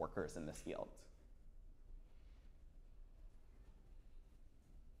challenges of workers in this field?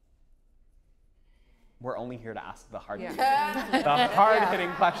 We're only here to ask the hard, the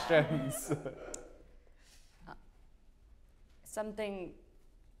hard-hitting questions. Something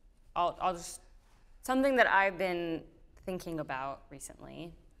that I've been thinking about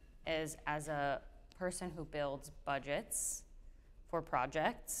recently is, as a person who builds budgets for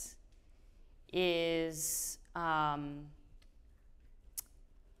projects, is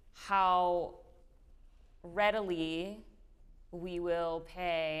how readily we will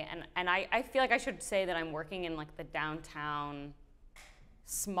pay, and I feel like I should say that I'm working in like the downtown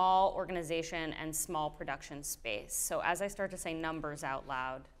small organization and small production space. So as I start to say numbers out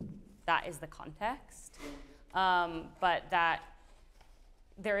loud, that is the context. But that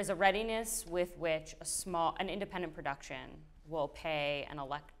there is a readiness with which an independent production will pay an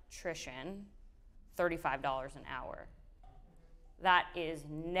electrician $35 an hour. That is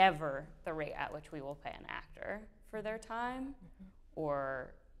never the rate at which we will pay an actor for their time,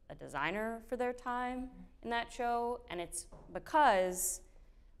 or a designer for their time in that show. And it's because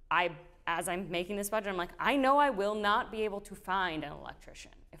as I'm making this budget, I'm like, I know I will not be able to find an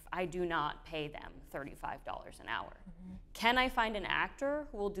electrician if I do not pay them $35 an hour. Can I find an actor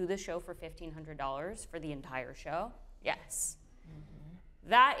who will do the show for $1,500 for the entire show? Yes.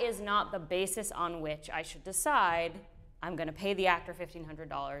 That is not the basis on which I should decide I'm going to pay the actor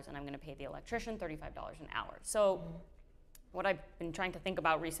 $1,500 and I'm going to pay the electrician $35 an hour. So what I've been trying to think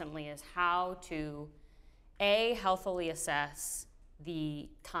about recently is how to, A, healthily assess the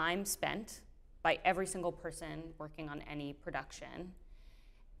time spent by every single person working on any production,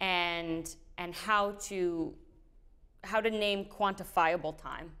 and how to name quantifiable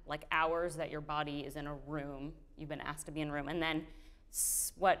time, like hours that your body is in a room, you've been asked to be in a room, and then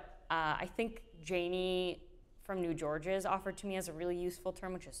what I think Janie from New George's offered to me as a really useful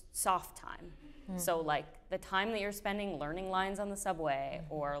term, which is soft time. So like the time that you're spending learning lines on the subway,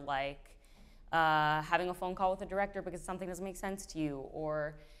 or like having a phone call with a director because something doesn't make sense to you,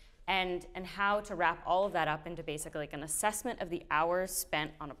 or and how to wrap all of that up into basically like an assessment of the hours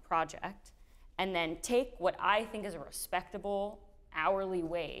spent on a project, and then take what I think is a respectable hourly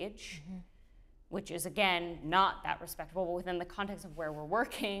wage, which is again not that respectable, but within the context of where we're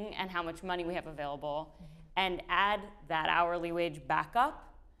working and how much money we have available, and add that hourly wage back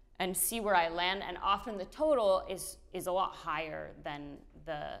up and see where I land. And often the total is a lot higher than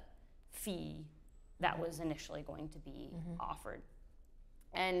the fee that was initially going to be offered.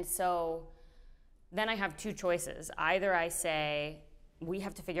 And so then I have two choices. Either I say, we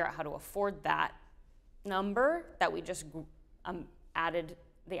have to figure out how to afford that number that we just added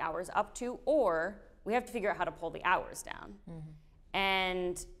the hours up to, or we have to figure out how to pull the hours down.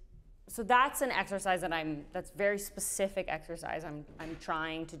 And so that's an exercise that's very specific exercise I'm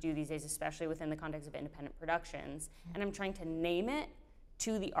trying to do these days, especially within the context of independent productions. And I'm trying to name it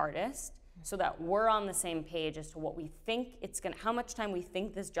to the artist so that we're on the same page as to what we think how much time we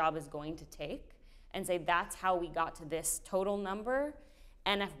think this job is going to take, and say that's how we got to this total number.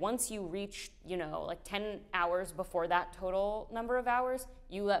 And if once you reach, like 10 hours before that total number of hours,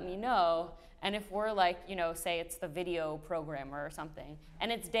 you let me know. And if we're like, say it's the video programmer or something,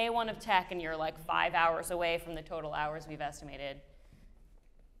 and it's day one of tech and you're like 5 hours away from the total hours we've estimated,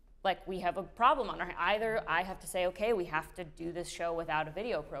 like we have a problem on our hands. Either I have to say, okay, we have to do this show without a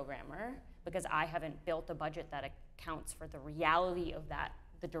video programmer because I haven't built a budget that accounts for the reality of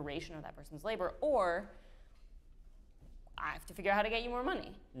the duration of that person's labor, or I have to figure out how to get you more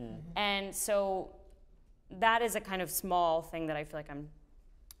money. And so that is a kind of small thing that I feel like I'm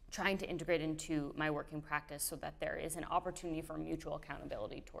trying to integrate into my working practice so that there is an opportunity for mutual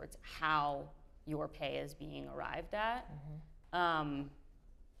accountability towards how your pay is being arrived at.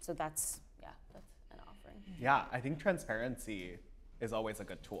 So that's an offering. Yeah, I think transparency is always a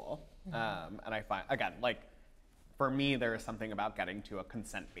good tool. And I find, again, like for me, there is something about getting to a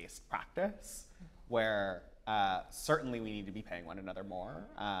consent-based practice where certainly we need to be paying one another more.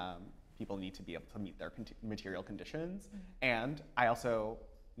 People need to be able to meet their material conditions. And I also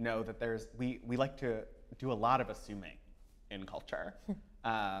know that we like to do a lot of assuming in culture.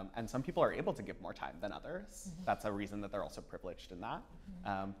 And some people are able to give more time than others. That's a reason that they're also privileged in that.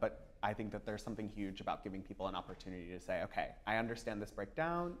 But I think that there's something huge about giving people an opportunity to say, okay, I understand this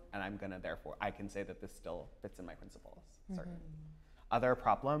breakdown, and I can say that this still fits in my principles, certainly. Other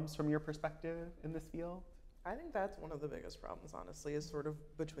problems from your perspective in this field? I think that's one of the biggest problems, honestly, is sort of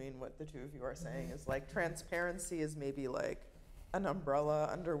between what the two of you are saying, is like transparency is maybe like an umbrella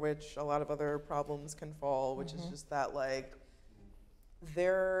under which a lot of other problems can fall, which is just that like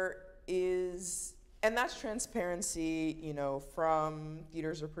there is, and that's transparency, from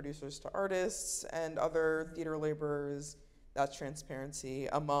theaters or producers to artists and other theater laborers. That's transparency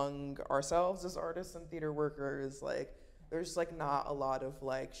among ourselves as artists and theater workers. Like, there's like not a lot of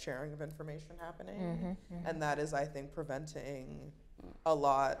like sharing of information happening, and that is, I think, preventing a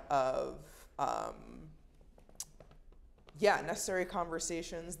lot of necessary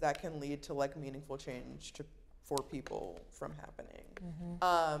conversations that can lead to like meaningful change for people from happening.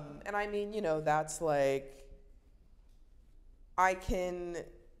 And I mean, that's like,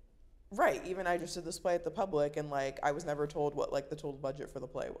 even I just did this play at the Public, and like I was never told what like the total budget for the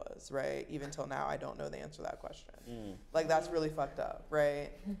play was, right? Even till now, I don't know the answer to that question. Like, that's really fucked up, right?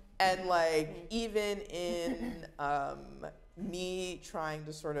 And like even in me trying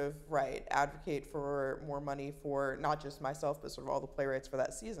to sort of advocate for more money for not just myself but sort of all the playwrights for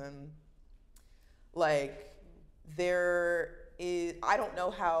that season, like I don't know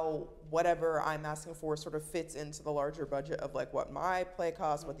how whatever I'm asking for sort of fits into the larger budget of like what my play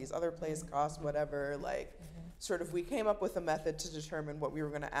costs, what these other plays cost, whatever. Like, sort of we came up with a method to determine what we were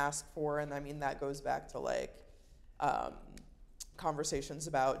going to ask for, and I mean that goes back to like conversations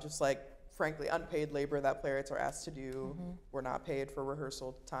about just like frankly unpaid labor that playwrights are asked to do. We're not paid for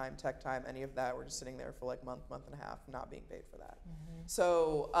rehearsal time, tech time, any of that. We're just sitting there for like month and a half not being paid for that.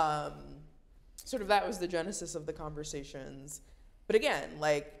 So sort of that was the genesis of the conversations. But again,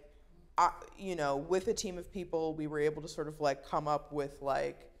 like, with a team of people, we were able to sort of like come up with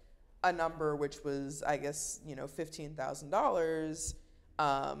like a number which was, I guess, $15,000,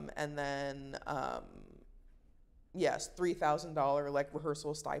 and then yes, $3,000 like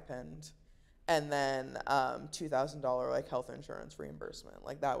rehearsal stipend, and then $2,000 like health insurance reimbursement.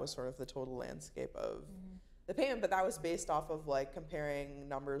 Like, that was sort of the total landscape of the payment, but that was based off of like comparing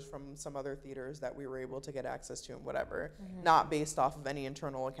numbers from some other theaters that we were able to get access to and whatever, not based off of any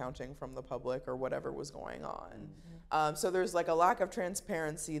internal accounting from the Public or whatever was going on. So there's like a lack of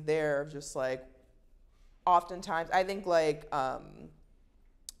transparency there, of just like, oftentimes, I think like,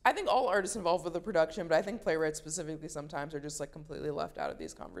 I think all artists involved with the production, but I think playwrights specifically sometimes are just like completely left out of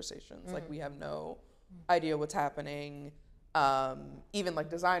these conversations. Like, we have no idea what's happening. Even like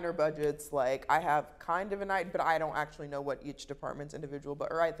designer budgets, like I have kind of an idea, but I don't actually know what each department's individual,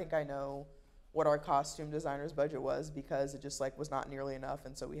 or I think I know what our costume designer's budget was, because it just like was not nearly enough,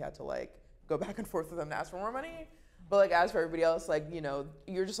 and so we had to like go back and forth with them to ask for more money. But like, as for everybody else, like,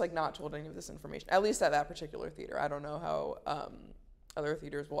 you're just like not told any of this information, at least at that particular theater. I don't know how other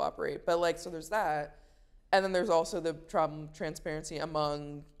theaters will operate. But like, so there's that. And then there's also the transparency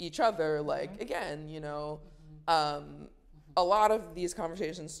among each other. Like, again, you know, a lot of these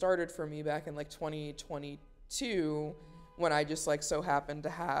conversations started for me back in like 2022 when I just like so happened to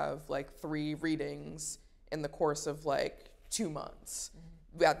have like 3 readings in the course of like 2 months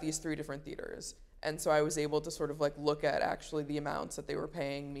at these 3 different theaters. And so I was able to sort of like look at actually the amounts that they were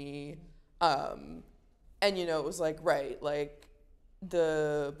paying me. And, you know, it was like, right, like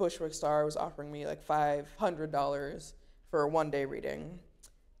the Bushwick Star was offering me like $500 for a 1-day reading.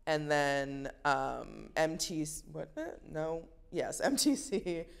 And then MTC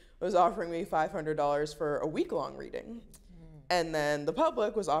was offering me $500 for a week-long reading. And then the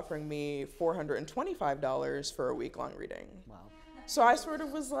Public was offering me $425 for a week-long reading. Wow. So I sort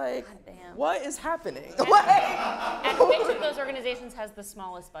of was like, what is happening? And which of those organizations has the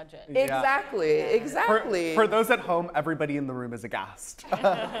smallest budget? Exactly, exactly. For those at home, everybody in the room is aghast.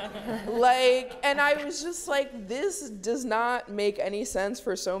 Like, and I was just like, this does not make any sense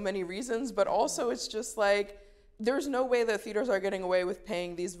for so many reasons, but also it's just like, there's no way that theaters are getting away with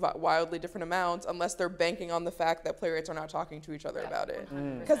paying these wildly different amounts unless they're banking on the fact that playwrights are not talking to each other about it.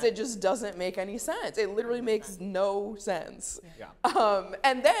 Because it just doesn't make any sense. It literally makes no sense. Yeah.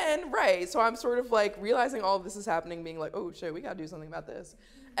 And then, right, so I'm sort of like realizing all of this is happening, being like, oh shit, we gotta do something about this.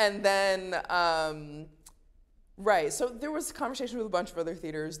 And then, right, so there was a conversation with a bunch of other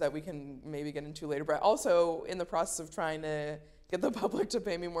theaters that we can maybe get into later, but also in the process of trying to get the Public to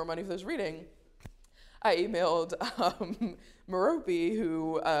pay me more money for this reading, I emailed Morreale,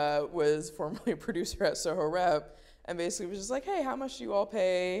 who was formerly a producer at Soho Rep, and basically was just like, hey, how much do you all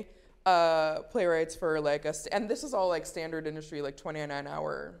pay playwrights for like and this is all like standard industry, like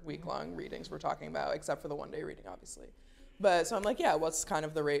 29-hour week-long readings we're talking about, except for the 1-day reading, obviously. But so I'm like, yeah, what's kind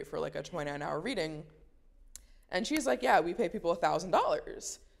of the rate for like a 29-hour reading? And she's like, yeah, we pay people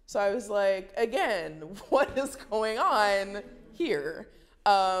 $1,000. So I was like, again, what is going on here?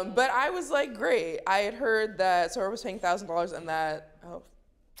 But I was like, great. I had heard that Soho was paying $1,000 and that,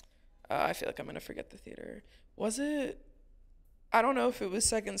 I feel like I'm gonna forget the theater. Was it? I don't know if it was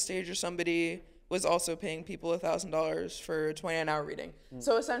Second Stage or somebody was also paying people $1,000 for a 29-hour reading.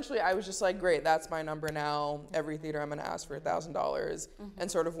 So essentially I was just like, great, that's my number now. Every theater I'm gonna ask for $1,000 and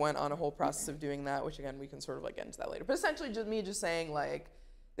sort of went on a whole process of doing that, which again, we can sort of like get into that later. But essentially just me just saying like,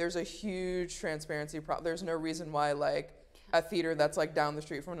 there's a huge transparency problem. There's no reason why like, a theater that's like down the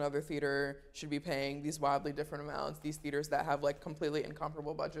street from another theater should be paying these wildly different amounts. These theaters that have like completely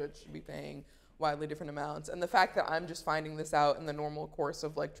incomparable budgets should be paying wildly different amounts. And the fact that I'm just finding this out in the normal course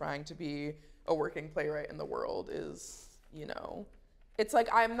of like trying to be a working playwright in the world is, you know, it's like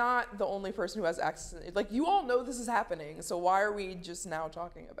I'm not the only person who has access. Like you all know this is happening, so why are we just now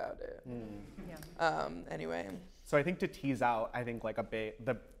talking about it? Anyway. So I think to tease out, I think like a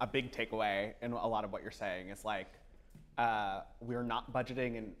big takeaway in a lot of what you're saying is like, we're not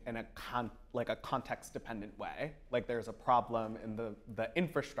budgeting in a context-dependent way. Like there's a problem in the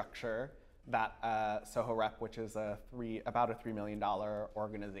infrastructure that Soho Rep, which is about a $3 million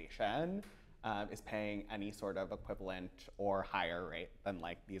organization, is paying any sort of equivalent or higher rate than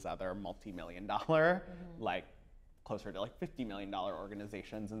like these other multi-million-dollar, like closer to like $50 million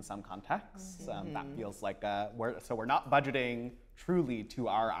organizations in some contexts. That feels like we're not budgeting truly to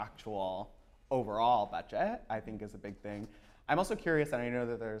our actual overall budget, I think is a big thing. I'm also curious, and I know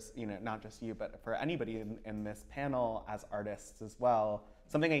that there's, you know, not just you, but for anybody in this panel as artists as well,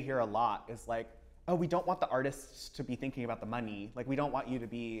 something I hear a lot is like, oh, we don't want the artists to be thinking about the money. Like, we don't want you to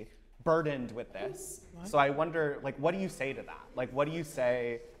be burdened with this. What? So I wonder, like, what do you say to that? Like, what do you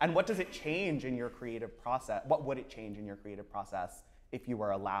say, and what does it change in your creative process? What would it change in your creative process if you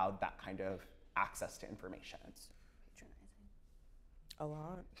were allowed that kind of access to information? A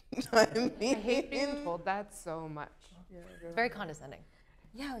lot. I hate being told that so much. It's very condescending.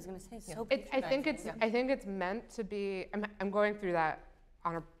 Yeah, I was gonna say so. I think it's meant to be. I'm going through that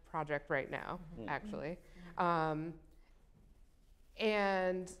on a project right now, actually,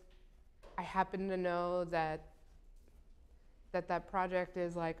 and I happen to know that project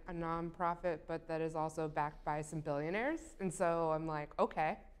is like a nonprofit, but that is also backed by some billionaires, and so I'm like,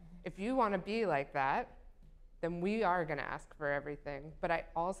 okay, if you want to be like that, then we are going to ask for everything. But I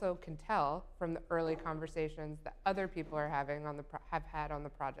also can tell from the early conversations that other people are having have had on the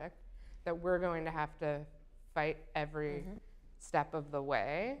project that we're going to have to fight every step of the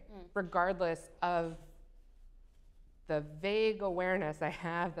way, regardless of the vague awareness I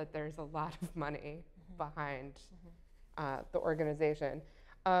have that there's a lot of money behind the organization.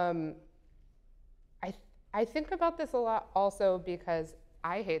 I think about this a lot also because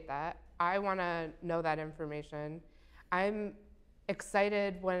I hate that. I want to know that information. I'm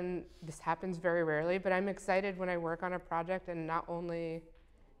excited when this happens very rarely, but I'm excited when I work on a project and not only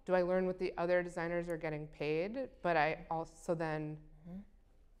do I learn what the other designers are getting paid, but I also then,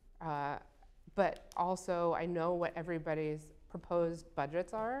 but also I know what everybody's proposed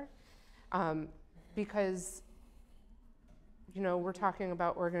budgets are, because, you know, we're talking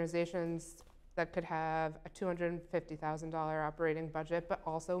about organizations that could have a $250,000 operating budget, but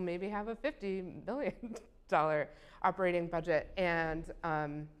also maybe have a $50 million operating budget, and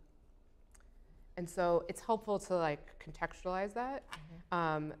so it's helpful to like contextualize that.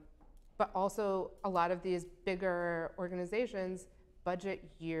 But also, a lot of these bigger organizations budget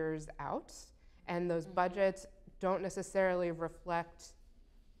years out, and those budgets don't necessarily reflect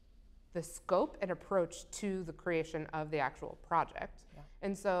the scope and approach to the creation of the actual project. Yeah.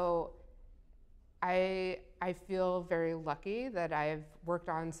 And so I feel very lucky that I've worked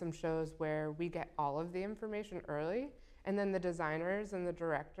on some shows where we get all of the information early, and then the designers and the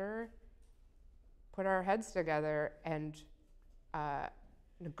director put our heads together and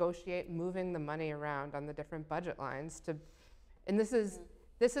negotiate moving the money around on the different budget lines to, and this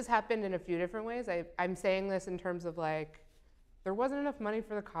has happened in a few different ways. I'm saying this in terms of like, there wasn't enough money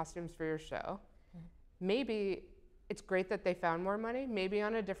for the costumes for your show. Maybe it's great that they found more money. Maybe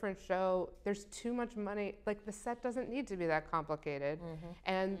on a different show, there's too much money. Like the set doesn't need to be that complicated.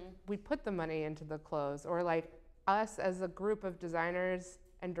 And we put the money into the clothes, or like us as a group of designers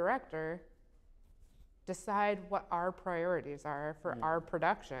and director decide what our priorities are for our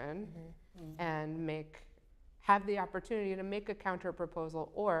production and have the opportunity to make a counter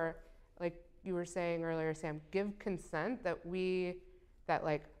proposal, or like you were saying earlier, Sam, give consent that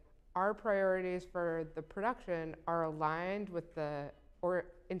like our priorities for the production are aligned with the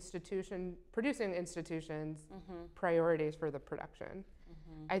producing institution's priorities for the production.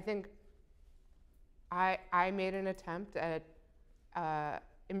 I think I made an attempt at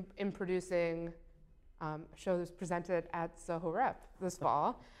in producing a show that was presented at Soho Rep this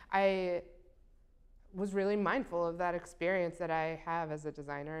fall. I was really mindful of that experience that I have as a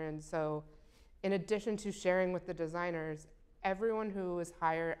designer, and so in addition to sharing with the designers, everyone who was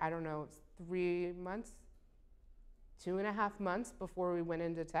hired, I don't know, 3 months, 2.5 months before we went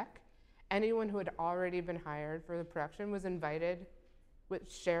into tech, anyone who had already been hired for the production was invited,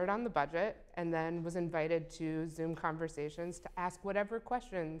 shared on the budget, and then was invited to Zoom conversations to ask whatever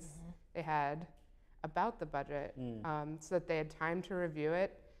questions they had about the budget, so that they had time to review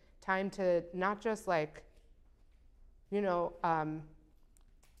it, time to not just like, you know,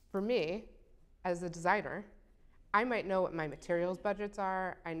 for me as a designer, I might know what my materials budgets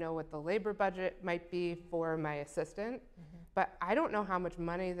are, I know what the labor budget might be for my assistant, but I don't know how much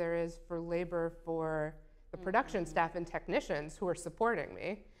money there is for labor for the production staff and technicians who are supporting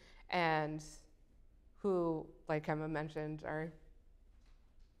me, and who, like Emma mentioned, are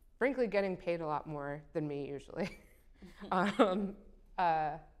frankly getting paid a lot more than me usually.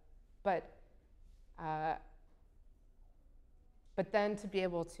 But then to be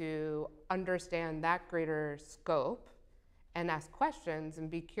able to understand that greater scope and ask questions and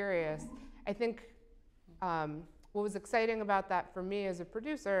be curious, I think what was exciting about that for me as a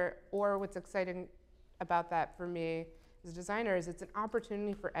producer, or what's exciting about that for me as a designer, is it's an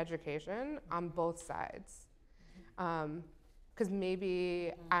opportunity for education on both sides. Because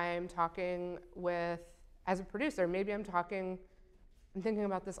maybe I'm talking with, as a producer, maybe I'm thinking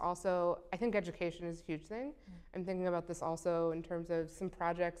about this also, I think education is a huge thing. I'm thinking about this also in terms of some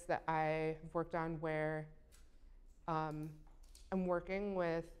projects that I have worked on where I'm working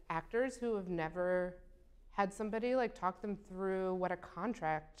with actors who have never had somebody like talk them through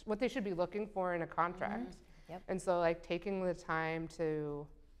what they should be looking for in a contract. Yep. And so like taking the time to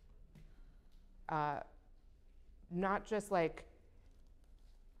not just like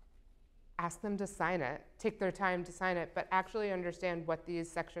ask them to sign it, take their time to sign it, but actually understand what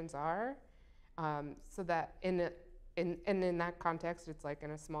these sections are, so that in that context, it's like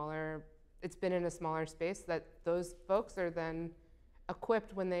it's been in a smaller space, that those folks are then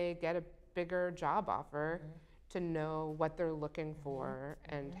equipped when they get a bigger job offer to know what they're looking for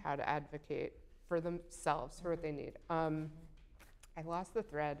and how to advocate for themselves for what they need. I lost the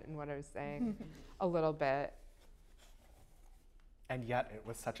thread in what I was saying a little bit. And yet it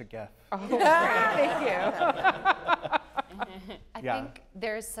was such a gift. Oh, thank you. I think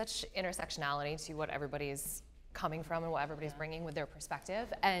there's such intersectionality to what everybody's coming from and what everybody's bringing with their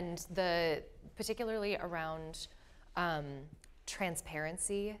perspective, and particularly around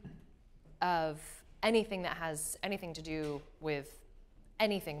transparency of anything that has anything to do with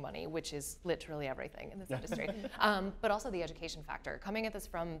anything money, which is literally everything in this industry, but also the education factor. Coming at this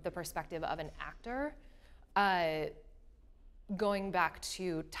from the perspective of an actor, going back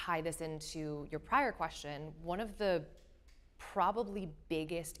to tie this into your prior question, one of the probably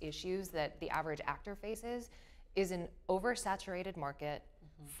biggest issues that the average actor faces is an oversaturated market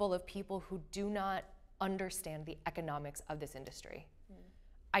full of people who do not understand the economics of this industry.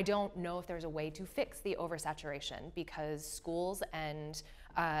 I don't know if there's a way to fix the oversaturation, because schools and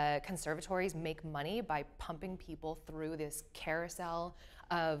conservatories make money by pumping people through this carousel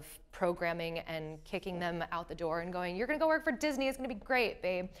of programming and kicking them out the door and going, you're gonna go work for Disney, it's gonna be great,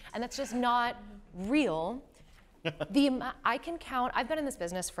 babe. And that's just not real. I can count, I've been in this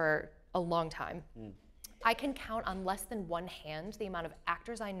business for a long time. I can count on less than one hand the amount of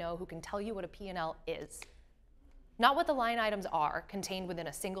actors I know who can tell you what a P&L is. Not what the line items are contained within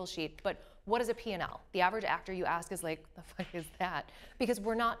a single sheet, but what is a P&L? The average actor you ask is like, the fuck is that? Because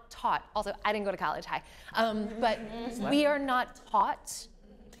we're not taught, also I didn't go to college, hi, but we are not taught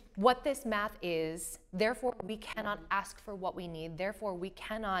what this math is, therefore we cannot ask for what we need, therefore we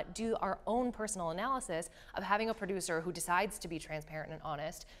cannot do our own personal analysis of having a producer who decides to be transparent and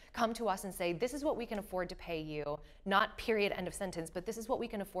honest come to us and say, this is what we can afford to pay you, not period, end of sentence, but this is what we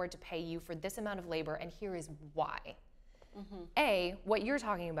can afford to pay you for this amount of labor, and here is why. A, what you're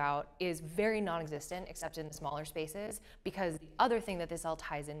talking about is very non-existent except in the smaller spaces, because the other thing that this all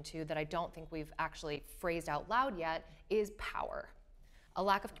ties into that I don't think we've actually phrased out loud yet is power. A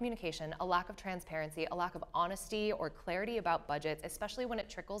lack of communication, a lack of transparency, a lack of honesty or clarity about budgets, especially when it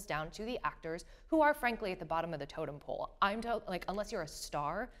trickles down to the actors who are frankly at the bottom of the totem pole. Like, unless you're a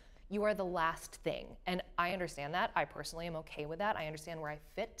star, you are the last thing. And I understand that. I personally am okay with that. I understand where I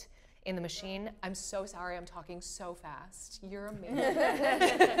fit in the machine. I'm so sorry I'm talking so fast. You're amazing.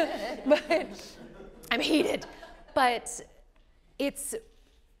 But I'm heated. But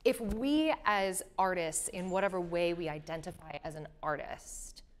if we as artists, in whatever way we identify as an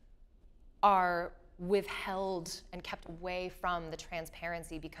artist, are withheld and kept away from the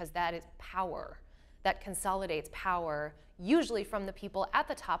transparency because that is power, that consolidates power, usually from the people at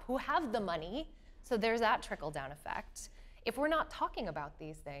the top who have the money, so there's that trickle-down effect. If we're not talking about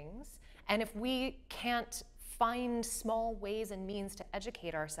these things, and if we can't find small ways and means to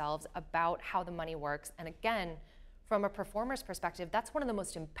educate ourselves about how the money works, and again, from a performer's perspective, that's one of the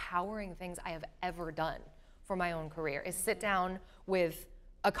most empowering things I have ever done for my own career, is sit down with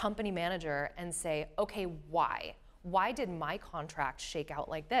a company manager and say, okay, why? Why did my contract shake out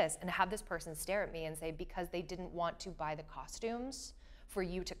like this? And have this person stare at me and say, because they didn't want to buy the costumes for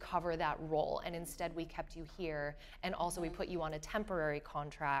you to cover that role, and instead we kept you here, and also we put you on a temporary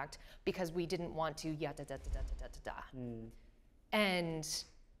contract because we didn't want to And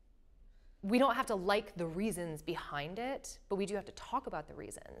we don't have to like the reasons behind it, but we do have to talk about the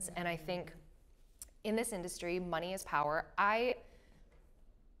reasons. And I think in this industry, money is power.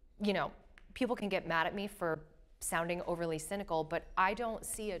 People can get mad at me for sounding overly cynical, but I don't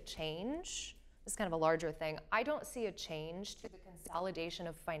see a change. This is kind of a larger thing. I don't see a change to the consolidation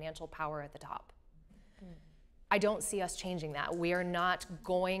of financial power at the top. I don't see us changing that. We are not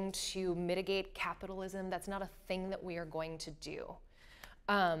going to mitigate capitalism. That's not a thing that we are going to do.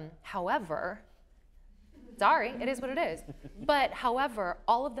 However, sorry, it is what it is. But however,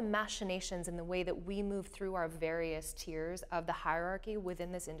 all of the machinations and the way that we move through our various tiers of the hierarchy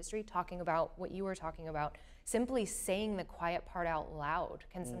within this industry, talking about what you were talking about, simply saying the quiet part out loud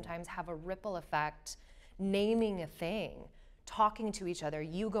can sometimes have a ripple effect, naming a thing, talking to each other,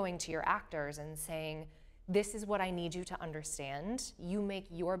 you going to your actors and saying, this is what I need you to understand. You make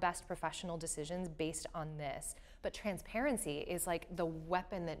your best professional decisions based on this. But transparency is like the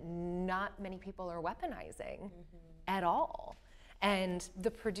weapon that not many people are weaponizing at all. And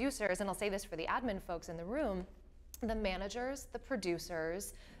the producers, and I'll say this for the admin folks in the room, the managers, the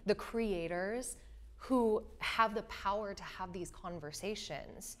producers, the creators who have the power to have these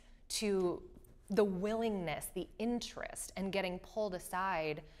conversations, to the willingness, the interest, and getting pulled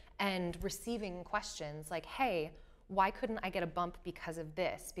aside and receiving questions like, hey, why couldn't I get a bump because of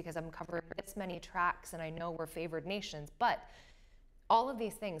this? Because I'm covering this many tracks and I know we're favored nations. But all of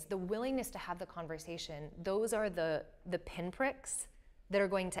these things, the willingness to have the conversation, those are the pinpricks that are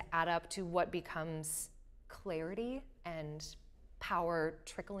going to add up to what becomes clarity and power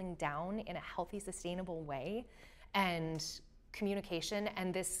trickling down in a healthy, sustainable way, and communication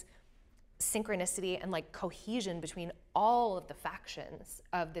and this synchronicity and like cohesion between all of the factions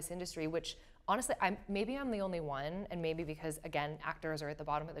of this industry, which honestly, maybe I'm the only one, and maybe because, again, actors are at the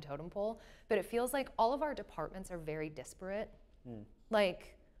bottom of the totem pole, but it feels like all of our departments are very disparate.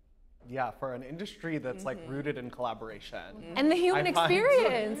 Like, yeah, for an industry that's like rooted in collaboration. And the human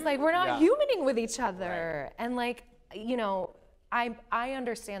experience, like we're not humaning with each other. Right. And like, you know, I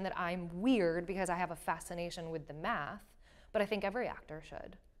understand that I'm weird because I have a fascination with the math, but I think every actor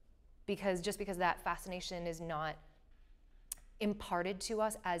should. Because just because that fascination is not imparted to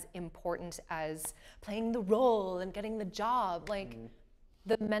us as important as playing the role and getting the job, like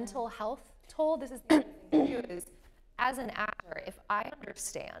the mental health toll, this is the other thing too, is as an actor, if I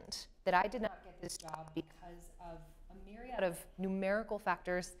understand that I did not get this job because of a myriad of numerical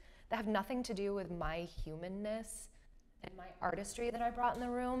factors that have nothing to do with my humanness and my artistry that I brought in the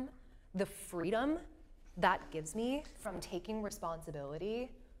room, the freedom that gives me from taking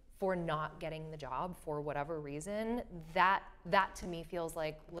responsibility for not getting the job for whatever reason, that to me feels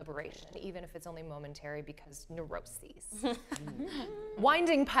like liberation, even if it's only momentary because neuroses.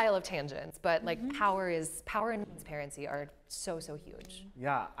 Winding pile of tangents, but like power and transparency are so huge.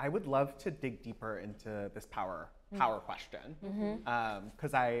 Yeah, I would love to dig deeper into this power question.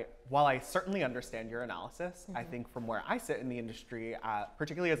 Because while I certainly understand your analysis, I think from where I sit in the industry,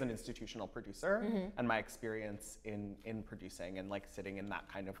 particularly as an institutional producer, and my experience in producing and like sitting in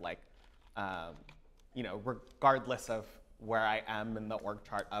that kind of like, you know, regardless of where I am in the org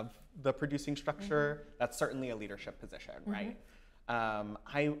chart of the producing structure, that's certainly a leadership position, right?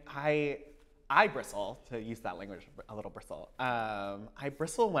 I bristle, to use that language a little bristle. I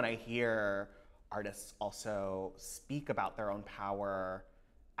bristle when I hear artists also speak about their own power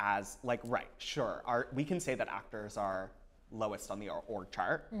as like, right, sure, we can say that actors are lowest on the org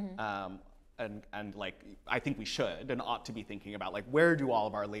chart, and like, I think we should and ought to be thinking about like, where do all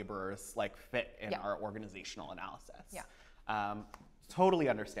of our laborers like fit in our organizational analysis? Totally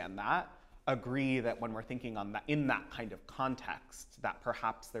understand that. Agree that when we're thinking on that, in that kind of context, that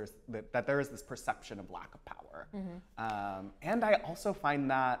perhaps there is this perception of lack of power. And I also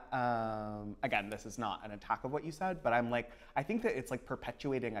find that, again, this is not an attack of what you said, but I think that it's like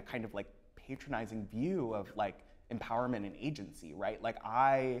perpetuating a kind of like patronizing view of like empowerment and agency, right? Like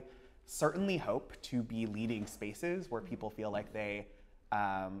I certainly hope to be leading spaces where people feel like they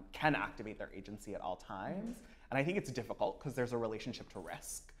can activate their agency at all times. And I think it's difficult because there's a relationship to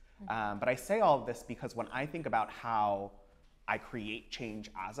risk. But I say all of this because when I think about how I create change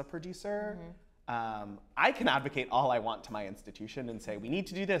as a producer, I can advocate all I want to my institution and say, we need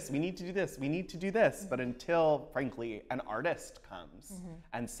to do this, we need to do this, we need to do this. But until, frankly, an artist comes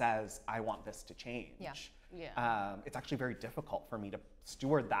and says, I want this to change, it's actually very difficult for me to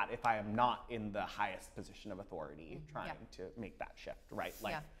steward that if I am not in the highest position of authority trying to make that shift, right?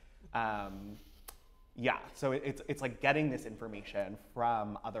 Like, yeah, so it's like getting this information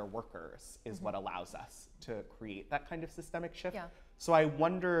from other workers is what allows us to create that kind of systemic shift. So I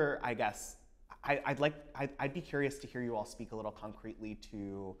wonder, I guess, I'd be curious to hear you all speak a little concretely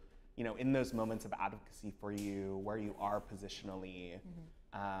to, you know, in those moments of advocacy for you, where you are positionally,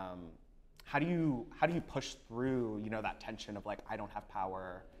 how do you push through, you know, that tension of like, I don't have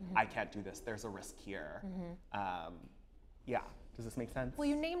power, I can't do this, there's a risk here. Yeah. Does this make sense? Well,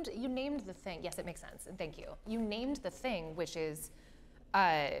 you named the thing. Yes, it makes sense, and thank you. You named the thing, which is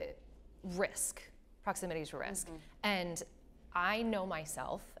risk, proximity to risk. And I know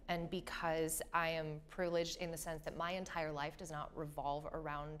myself, and because I am privileged in the sense that my entire life does not revolve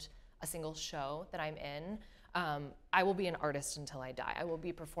around a single show that I'm in, I will be an artist until I die. I will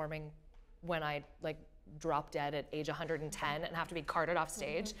be performing when I like drop dead at age 110 and have to be carted off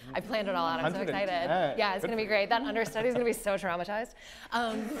stage. I planned it all out. I'm so excited. Yeah, it's gonna be great. That understudy is gonna be so traumatized.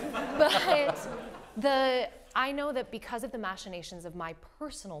 But I know that because of the machinations of my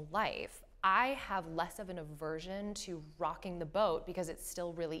personal life, I have less of an aversion to rocking the boat because it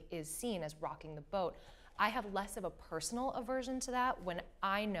still really is seen as rocking the boat. I have less of a personal aversion to that when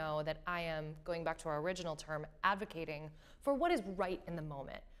I know that I am, going back to our original term, advocating for what is right in the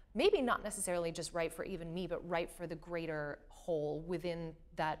moment. Maybe not necessarily just right for even me, but right for the greater whole within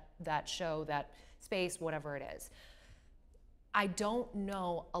that show, that space, whatever it is. I don't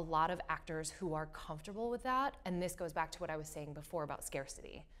know a lot of actors who are comfortable with that, and this goes back to what I was saying before about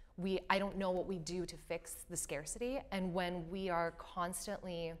scarcity. I don't know what we do to fix the scarcity, and when we are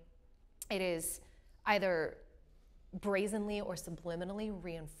constantly, it is either brazenly or subliminally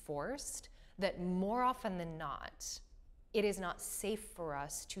reinforced that more often than not, it is not safe for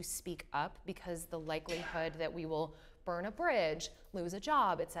us to speak up because the likelihood that we will burn a bridge, lose a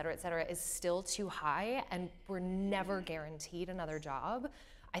job, et cetera, is still too high, and we're never guaranteed another job.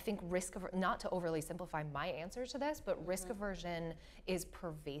 I think not to overly simplify my answer to this, but risk aversion is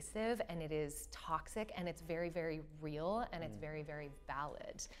pervasive and it is toxic and it's very, very real and it's very, very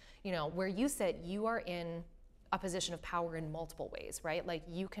valid. You know, where you sit, you are in a position of power in multiple ways, right? Like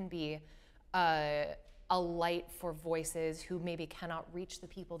you can be a light for voices who maybe cannot reach the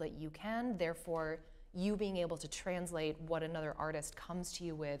people that you can, therefore you being able to translate what another artist comes to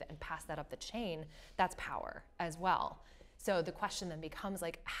you with and pass that up the chain, that's power as well. So the question then becomes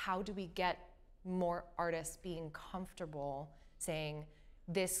like, how do we get more artists being comfortable saying,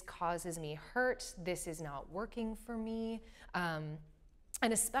 this causes me hurt, this is not working for me, and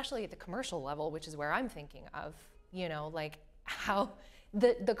especially at the commercial level, which is where I'm thinking of, you know, like how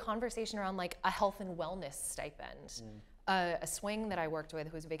the conversation around like a health and wellness stipend. A swing that I worked with,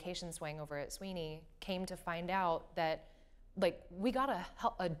 who was a vacation swing over at Sweeney, came to find out that like we got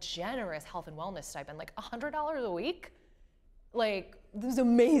a generous health and wellness stipend, like $100 a week. Like, this was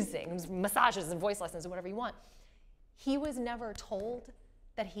amazing. It was massages and voice lessons and whatever you want. He was never told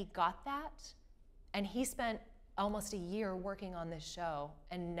that he got that, and he spent almost a year working on this show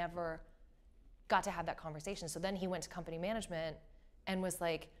and never got to have that conversation. So then he went to company management and was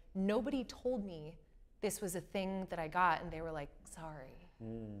like, nobody told me this was a thing that I got, and they were like, sorry.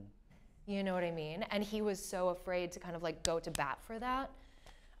 You know what I mean? And he was so afraid to kind of like go to bat for that.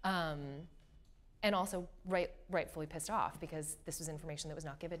 And also rightfully pissed off because this was information that was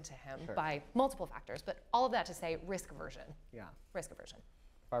not given to him by multiple factors. But all of that to say risk aversion. Yeah. Risk aversion.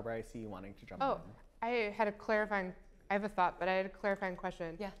 Barbara, I see you wanting to jump Oh, in. I have a thought, but I had a clarifying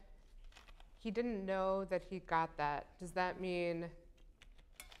question. Yeah. He didn't know that he got that. Does that mean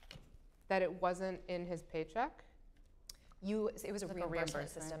that it wasn't in his paycheck? It was a Like a reimbursement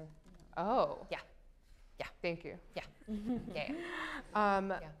reimbursement. Oh. system. Yeah. Thank you. Yeah. Yeah.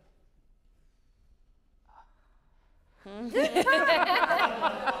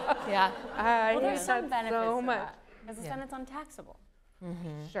 Yeah. I Well, there's hate some that benefits so to much. that, because then it's untaxable.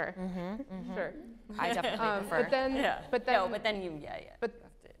 Sure. Sure. I definitely prefer. But then, but then, No, but then you, but you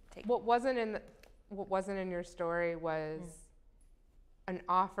have to take what wasn't in your story was an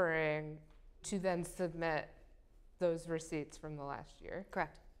offering to then submit those receipts from the last year.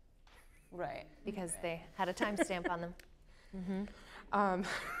 Correct. right. Because they had a timestamp on them.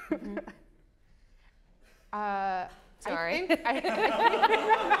 Sorry.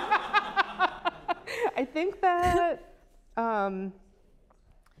 I think that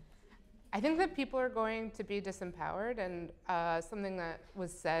people are going to be disempowered, and something that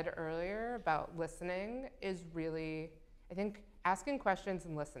was said earlier about listening is really, I think, asking questions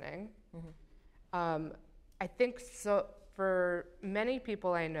and listening. I think so for many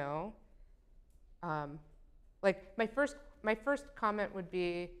people I know, like my first comment would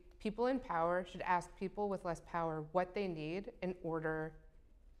be people in power should ask people with less power what they need in order,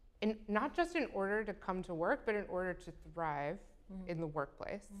 and not just in order to come to work, but in order to thrive in the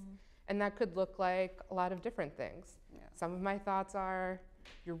workplace. And that could look like a lot of different things. Some of my thoughts are,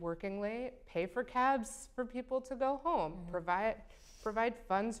 you're working late, pay for cabs for people to go home, provide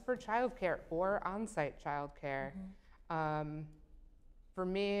funds for childcare or on-site childcare. For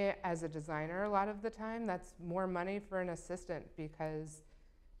me, as a designer, a lot of the time, that's more money for an assistant, because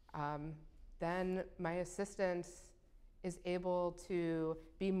then my assistant is able to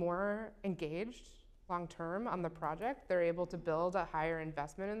be more engaged long-term on the project. They're able to build a higher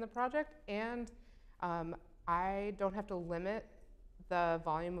investment in the project, and I don't have to limit the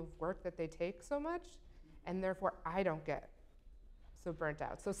volume of work that they take so much, and therefore I don't get so burnt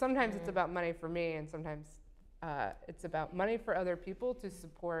out. So sometimes it's about money for me, and sometimes it's about money for other people to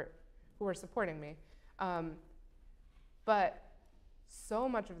support, who are supporting me. But so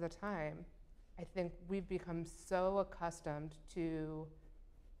much of the time, I think we've become so accustomed to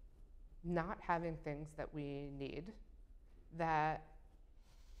not having things that we need that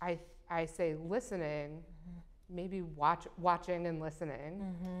I say listening, maybe watching and listening,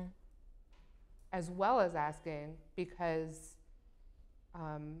 as well as asking, because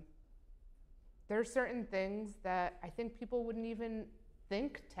there are certain things that I think people wouldn't even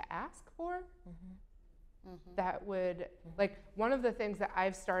think to ask for. That would, like, one of the things that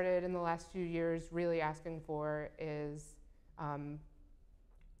I've started in the last few years really asking for is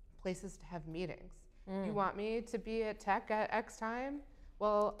places to have meetings. You want me to be at tech at X time?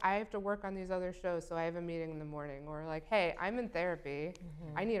 Well, I have to work on these other shows, so I have a meeting in the morning. Or like, hey, I'm in therapy.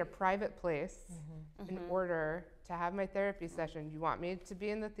 I need a private place in order to have my therapy session. You want me to be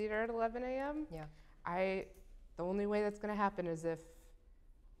in the theater at 11 a.m.? Yeah. The only way that's gonna happen is if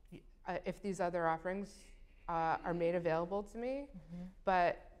these other offerings are made available to me.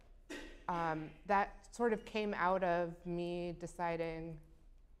 But that sort of came out of me deciding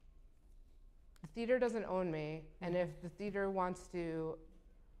the theater doesn't own me, and if the theater wants to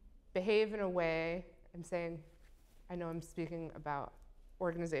behave in a way, I know I'm speaking about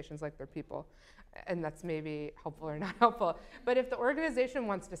organizations like they're people, and that's maybe helpful or not helpful, but if the organization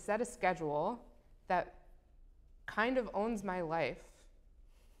wants to set a schedule that kind of owns my life,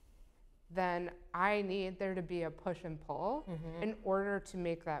 then I need there to be a push and pull in order to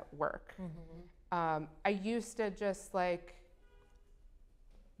make that work. I used to just like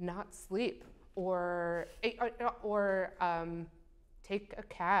not sleep or take a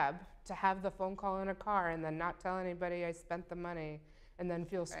cab to have the phone call in a car and then not tell anybody I spent the money and then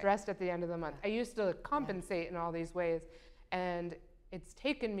feel stressed at the end of the month. I used to compensate in all these ways, and it's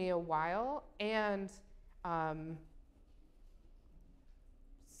taken me a while, and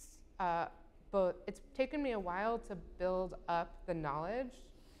but it's taken me a while to build up the knowledge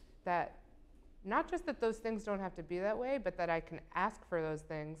that not just that those things don't have to be that way, but that I can ask for those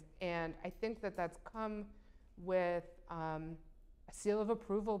things. And I think that that's come with a seal of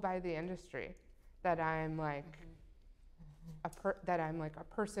approval by the industry, that I'm like a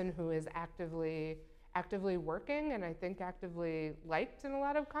person who is actively working, and I think actively liked in a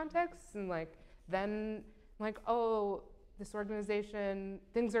lot of contexts, and like then like, oh, this organization,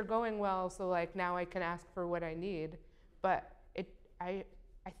 things are going well, so like now I can ask for what I need. But I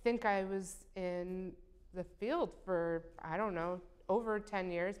think I was in the field for, I don't know, over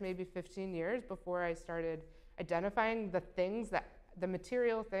 10 years, maybe 15 years before I started identifying the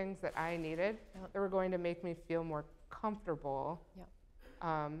material things that I needed that were going to make me feel more comfortable.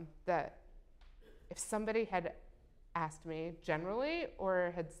 That if somebody had asked me generally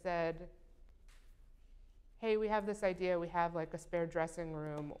or had said, hey, we have this idea, we have like a spare dressing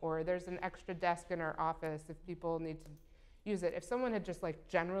room, or there's an extra desk in our office if people need to use it. If someone had just like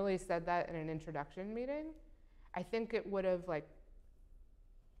generally said that in an introduction meeting, I think it would have like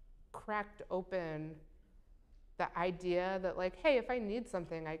cracked open the idea that like, hey, if I need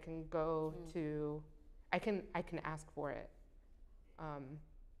something, I can go to, I can ask for it. Can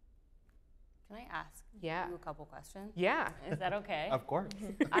I ask you a couple questions? Yeah. Is that okay? Of course.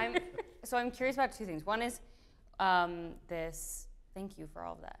 I'm curious about two things. One is this, thank you for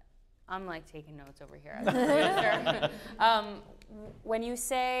all of that. I'm like taking notes over here. When you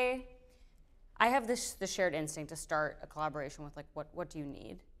say, I have the shared instinct to start a collaboration with like, what do you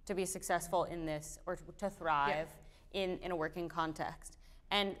need to be successful in this or to thrive in a working context?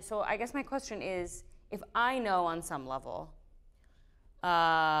 And so I guess my question is, if I know on some level,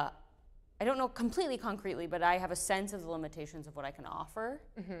 I don't know completely concretely, but I have a sense of the limitations of what I can offer.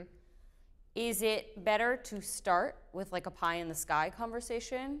 Is it better to start with like a pie in the sky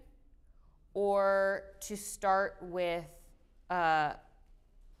conversation, or to start with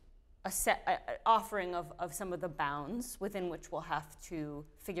offering of some of the bounds within which we'll have to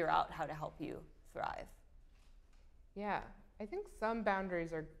figure out how to help you thrive? Yeah, I think some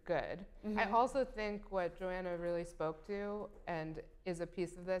boundaries are good. I also think what Joanna really spoke to and is a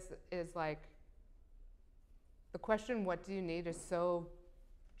piece of this is like, the question, what do you need, is so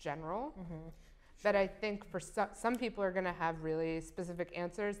general that I think for some people are gonna have really specific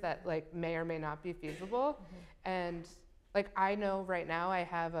answers that like may or may not be feasible. And like, I know right now I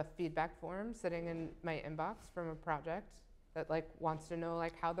have a feedback form sitting in my inbox from a project that like wants to know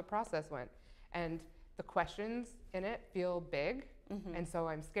like how the process went. And the questions in it feel big, and so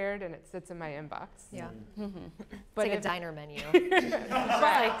I'm scared, and it sits in my inbox. Yeah. But it's like a diner menu. It's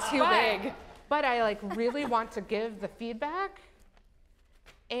like too big. But I like really want to give the feedback,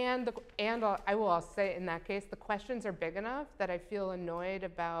 and I will also say in that case, the questions are big enough that I feel annoyed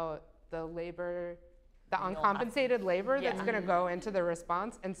about the labor, the uncompensated labor that's going to go into the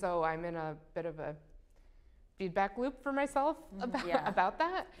response, and so I'm in a bit of a feedback loop for myself about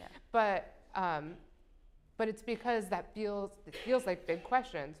that. But it's because it feels like big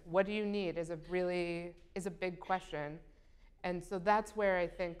questions. What do you need is a big question. And so that's where I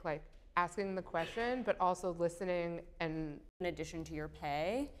think like asking the question, but also listening, and in addition to your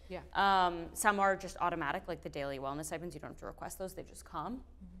pay. Some are just automatic, like the daily wellness stipends, you don't have to request those, they just come.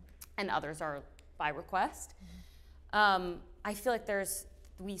 And others are by request. I feel like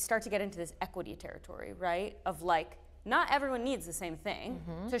we start to get into this equity territory, right? Of like, not everyone needs the same thing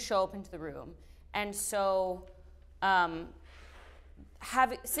to show up into the room. And so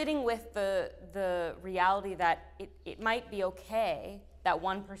sitting with the reality that it might be okay that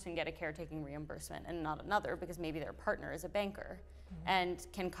one person get a caretaking reimbursement and not another, because maybe their partner is a banker and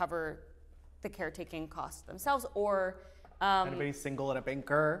can cover the caretaking costs themselves, or anybody single and a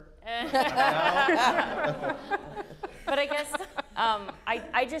banker? But I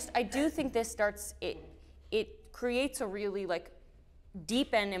guess I do think this starts, it creates a really like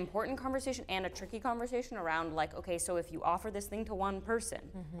deep and important conversation and a tricky conversation around like, okay, so if you offer this thing to one person,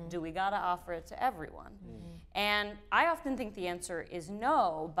 do we gotta offer it to everyone? And I often think the answer is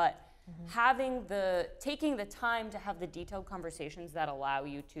no, but taking the time to have the detailed conversations that allow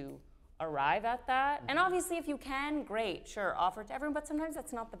you to arrive at that. And obviously if you can, great, sure, offer it to everyone, but sometimes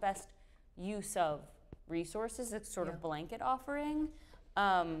that's not the best use of resources. It's sort of blanket offering.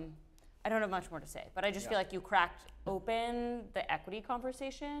 I don't have much more to say, but I just feel like you cracked open the equity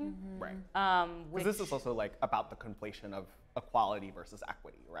conversation. Right. Which Because this is also like about the conflation of equality versus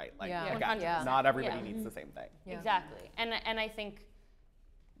equity, right? Like, Yeah. again, 100%. not everybody Yeah. needs the same thing. Yeah. Exactly. And I think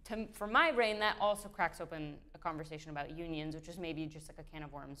for my brain, that also cracks open a conversation about unions, which is maybe just like a can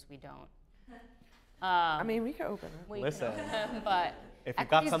of worms we don't. I mean, we can open it. We Listen, can, but if you've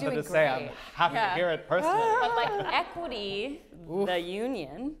got Equity's something to doing say, I'm great. happy Yeah. to hear it personally. but like equity, the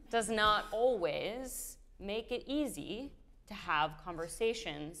union, does not always make it easy to have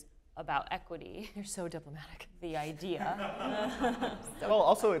conversations about equity. You're so diplomatic. The idea. Well,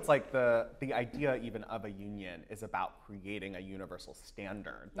 also it's like the idea even of a union is about creating a universal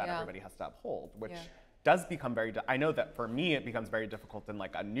standard that Yeah. everybody has to uphold, which Yeah. does become I know that for me it becomes very difficult in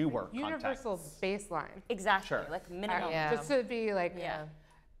like a new work Universal context. baseline. Exactly. Sure. Like minimum. Yeah. Just to be like, Yeah.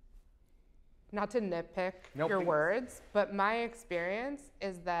 not to nitpick No, your please. words, but my experience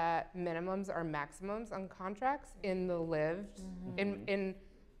is that minimums are maximums on contracts in the lived in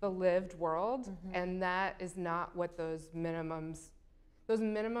the lived world, and that is not what those minimum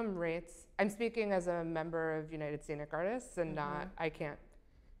rates. I'm speaking as a member of United Scenic Artists, and not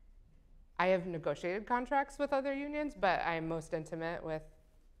I have negotiated contracts with other unions, but I am most intimate with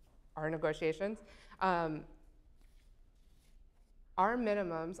our negotiations. Our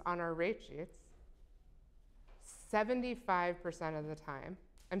minimums on our rate sheets, 75% of the time,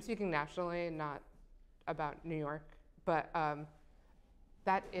 I'm speaking nationally, not about New York, but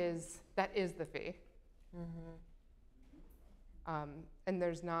that is the fee. And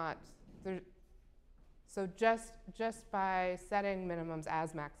so just by setting minimums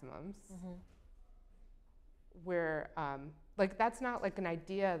as maximums, we're like, that's not like an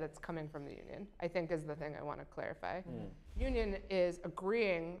idea that's coming from the union, I think is the thing I want to clarify. Union is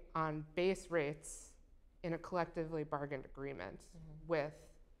agreeing on base rates in a collectively bargained agreement with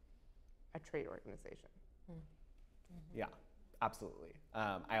a trade organization. Yeah, absolutely.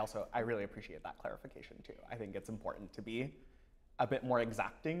 I really appreciate that clarification too. I think it's important to be a bit more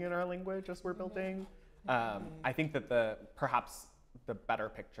exacting in our language as we're building. I think that perhaps the better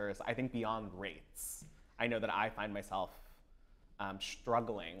picture is, I think beyond rates, I know that I find myself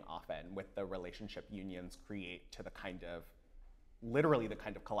struggling often with the relationship unions create to literally the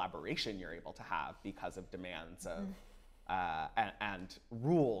kind of collaboration you're able to have because of demands of and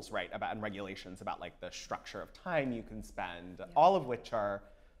rules, right, and regulations about like the structure of time you can spend, all of which are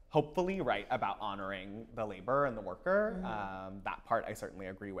hopefully right about honoring the labor and the worker. That part I certainly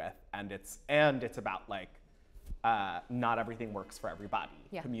agree with, and it's about like not everything works for everybody.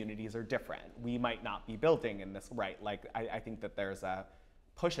 Yeah. Communities are different. We might not be building in this, right? Like I think that there's a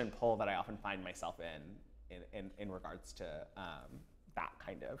push and pull that I often find myself in regards to that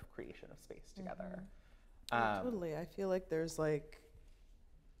kind of creation of space together. Totally. I feel like there's like,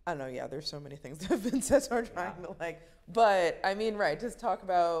 I don't know, yeah, there's so many things that have been said, so I'm trying to like, but I mean, right, just talk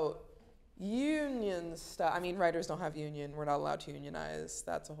about union stuff. I mean, writers don't have union. We're not allowed to unionize.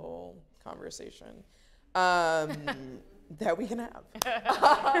 That's a whole conversation that we can have.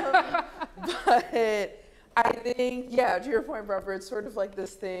 But I think, yeah, to your point, Robert, it's sort of like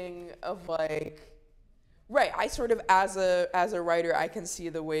this thing of like, right, I sort of, as a writer, I can see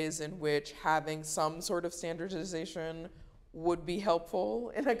the ways in which having some sort of standardization would be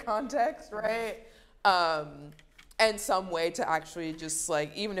helpful in a context, right? And some way to actually just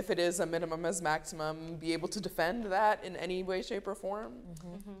like, even if it is a minimum as maximum, be able to defend that in any way, shape, or form.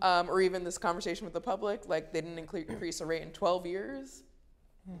 Or even this conversation with the public, like they didn't increase the rate in 12 years.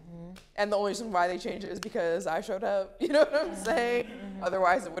 And the only reason why they changed it is because I showed up, you know what I'm saying?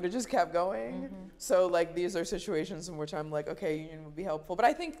 Otherwise it would have just kept going. So like these are situations in which I'm like, okay, union would be helpful. But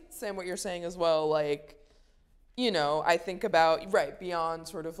I think, Sam, what you're saying as well, like, you know, I think about, right, beyond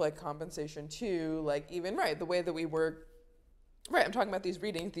sort of like compensation too, like even, right, the way that we work, right, I'm talking about these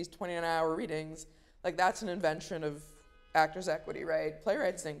readings, these 29-hour readings, like that's an invention of Actors' Equity, right?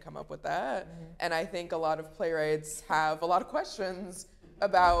 Playwrights didn't come up with that. And I think a lot of playwrights have a lot of questions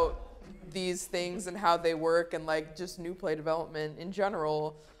about these things and how they work, and like just new play development in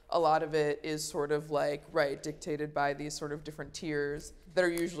general. A lot of it is sort of like, right, dictated by these sort of different tiers that are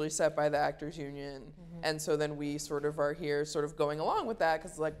usually set by the Actors Union. And so then we sort of are here sort of going along with that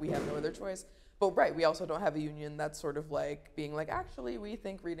because like we have no other choice. But right, we also don't have a union that's sort of like being like, actually, we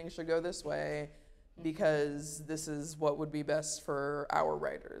think readings should go this way because this is what would be best for our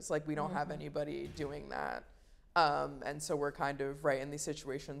writers. Like we don't have anybody doing that. And so we're kind of, right, in these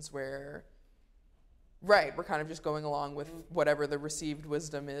situations where, right, we're kind of just going along with whatever the received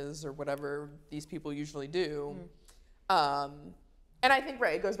wisdom is or whatever these people usually do. And I think,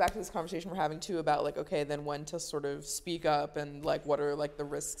 right, it goes back to this conversation we're having too about like, okay, then when to sort of speak up and like what are like the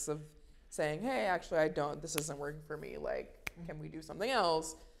risks of saying, hey, actually, this isn't working for me. Like, can we do something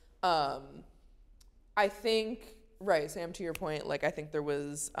else? I think, right, Sam, to your point, like, I think there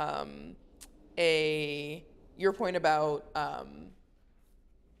was your point about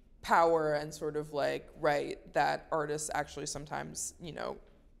power and sort of like, right, that artists actually sometimes, you know,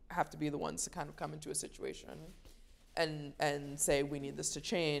 have to be the ones to kind of come into a situation and say, we need this to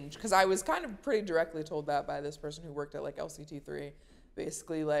change. Because I was kind of pretty directly told that by this person who worked at like LCT3.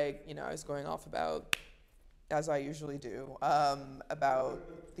 Basically, like, you know, I was going off about, as I usually do, about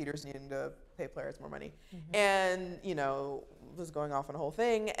theaters needing to pay playwrights more money. And, you know, was going off on a whole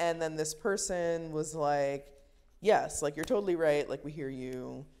thing. And then this person was like, yes, like, you're totally right. Like, we hear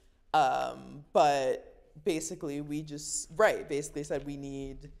you. But basically we just, basically said we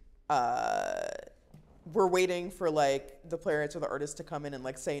need, we're waiting for like the playwrights or the artists to come in and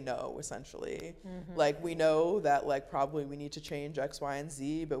like say no, essentially. Like, we know that like probably we need to change X, Y, and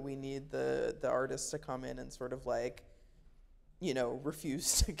Z, but we need the artists to come in and sort of like, you know,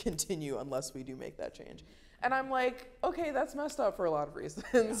 refuse to continue unless we do make that change. And I'm like, okay, that's messed up for a lot of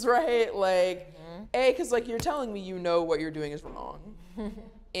reasons, right? Like, because like you're telling me you know what you're doing is wrong.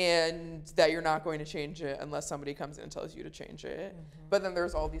 And that you're not going to change it unless somebody comes in and tells you to change it. But then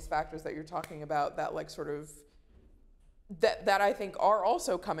there's all these factors that you're talking about that like sort of, that I think are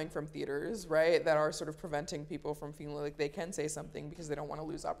also coming from theaters, right? That are sort of preventing people from feeling like they can say something because they don't want to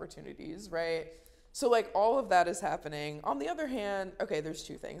lose opportunities, right? So like all of that is happening. On the other hand, okay, there's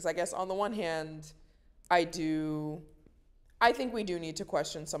two things. I guess on the one hand, I think we do need to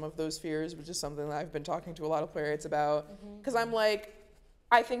question some of those fears, which is something that I've been talking to a lot of playwrights about. Because I'm like,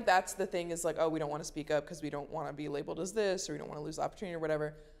 I think that's the thing is like, oh, we don't want to speak up because we don't want to be labeled as this, or we don't want to lose opportunity or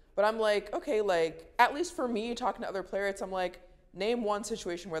whatever. But I'm like, okay, like, at least for me, talking to other playwrights, I'm like, name one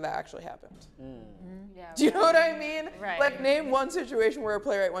situation where that actually happened. Yeah, Do you know what I mean? Right. Like, name one situation where a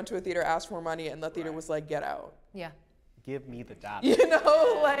playwright went to a theater, asked for more money, and the theater was like, get out. Yeah. Give me the data. You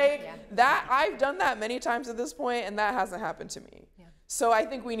know, like, that, I've done that many times at this point, and that hasn't happened to me. Yeah. So I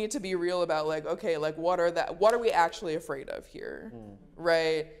think we need to be real about like, okay, like what are we actually afraid of here,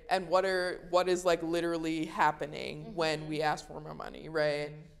 right? And what is like literally happening when we ask for more money,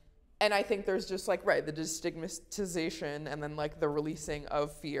 right? And I think there's just like, right, the destigmatization and then like the releasing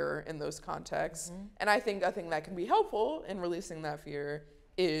of fear in those contexts. And I think a thing that can be helpful in releasing that fear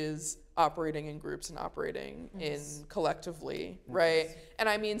is operating in groups and operating in collectively, right? And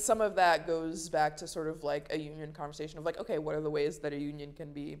I mean, some of that goes back to sort of like a union conversation of like, okay, what are the ways that a union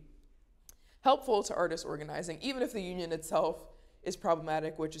can be helpful to artists organizing, even if the union itself is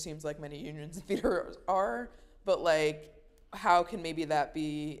problematic, which it seems like many unions in theater are, but like, how can maybe that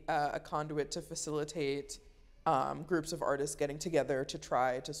be a conduit to facilitate groups of artists getting together to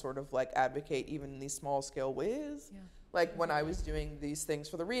try to sort of like advocate even in these small scale ways? Like when I was doing these things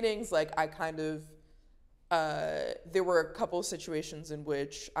for the readings, like I kind of, there were a couple of situations in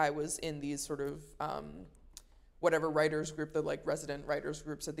which I was in these sort of, whatever writers group, the like resident writers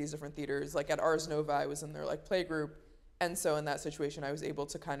groups at these different theaters. Like at Ars Nova, I was in their like play group. And so in that situation, I was able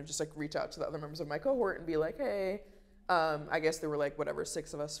to kind of just like reach out to the other members of my cohort and be like, hey, I guess there were like whatever,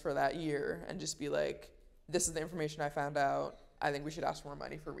 6 of us for that year, and just be like, this is the information I found out. I think we should ask for more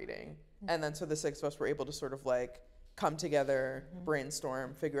money for reading. And then so the 6 of us were able to sort of like come together,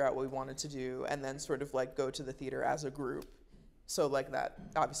 brainstorm, figure out what we wanted to do, and then sort of like go to the theater as a group. So like that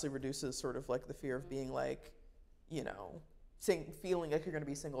obviously reduces sort of like the fear of being like, you know, feeling like you're gonna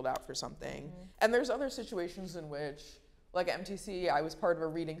be singled out for something. And there's other situations in which, like at MTC, I was part of a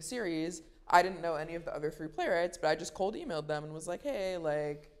reading series. I didn't know any of the other 3 playwrights, but I just cold emailed them and was like, hey,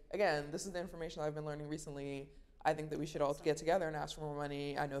 like, again, this is the information I've been learning recently. I think that we should all get together and ask for more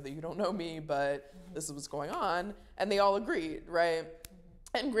money. I know that you don't know me, but this is what's going on. And they all agreed, right?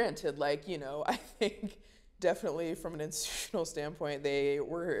 And granted, like, you know, I think definitely from an institutional standpoint, they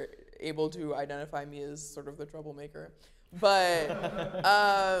were able to identify me as sort of the troublemaker. But,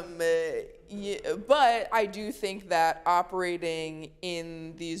 yeah, but I do think that operating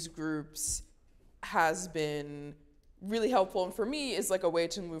in these groups has been really helpful. And for me, is like a way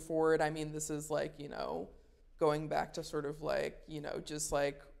to move forward. I mean, this is like, you know, going back to sort of like, you know, just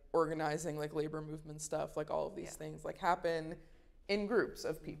like organizing like labor movement stuff, like all of these things like happen in groups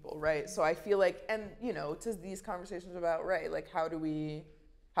of people, right? So I feel like, and you know, to these conversations about, right, like how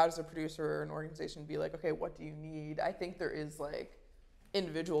does a producer or an organization be like, okay, what do you need? I think there is like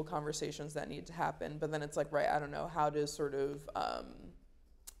individual conversations that need to happen, but then it's like, right, I don't know, how does sort of,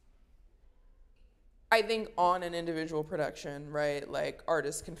 I think on an individual production, right, like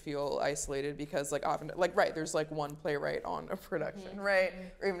artists can feel isolated because like often, like, right, there's like one playwright on a production, right?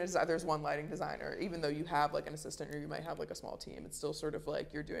 Or even if there's one lighting designer, even though you have like an assistant or you might have like a small team, it's still sort of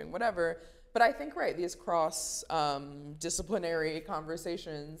like you're doing whatever. But I think, right, these cross disciplinary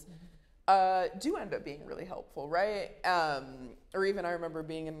conversations do end up being really helpful, right? Or even I remember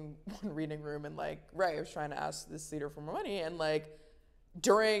being in one reading room and like, right, I was trying to ask this theater for more money, and like,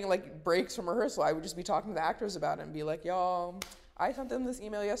 during like breaks from rehearsal, I would just be talking to the actors about it and be like, y'all, I sent them this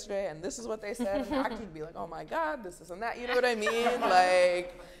email yesterday and this is what they said. And the actors would be like, oh my God, this and that, you know what I mean?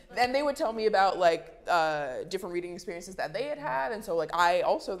 Like, and they would tell me about like different reading experiences that they had had. And so like, I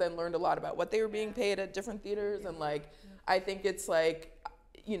also then learned a lot about what they were being paid at different theaters. And like, I think it's like,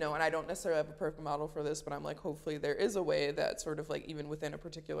 you know, and I don't necessarily have a perfect model for this, but I'm like, hopefully there is a way that sort of like, even within a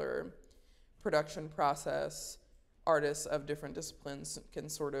particular production process, artists of different disciplines can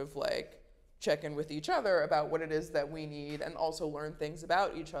sort of like check in with each other about what it is that we need and also learn things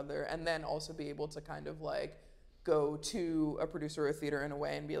about each other, and then also be able to kind of like go to a producer or a theater in a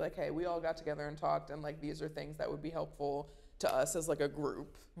way and be like, hey, we all got together and talked, and like these are things that would be helpful to us as like a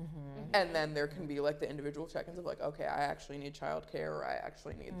group. And then there can be like the individual check-ins of like, okay, I actually need childcare, or I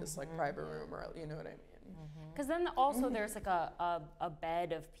actually need this like private room, or you know what I mean? Because then also there's like a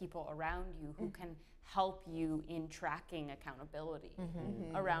bed of people around you who can help you in tracking accountability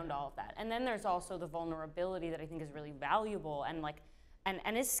around all of that. And then there's also the vulnerability that I think is really valuable and like,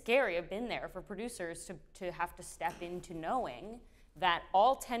 and is scary. I've been there for producers to have to step into knowing that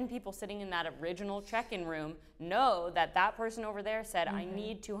all 10 people sitting in that original check-in room know that that person over there said, I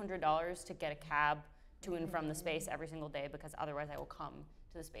need $200 to get a cab to and from the space every single day, because otherwise I will come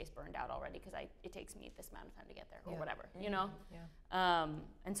to the space burned out already because it takes me this amount of time to get there, or whatever, you know?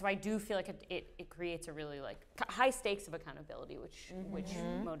 And so I do feel like it creates a really like high stakes of accountability, which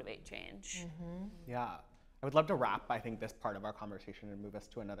motivate change. Yeah. I would love to wrap, I think, this part of our conversation and move us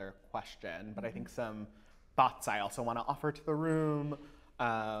to another question, but I think some thoughts I also want to offer to the room.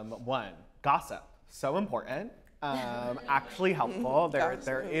 One, gossip, so important. Actually helpful.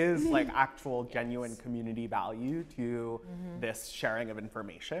 There is like actual genuine community value to this sharing of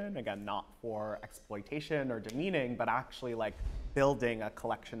information. Again, not for exploitation or demeaning, but actually like building a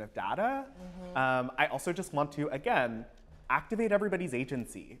collection of data. I also just want to, again, activate everybody's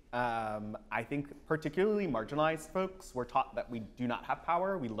agency. I think particularly marginalized folks were taught that we do not have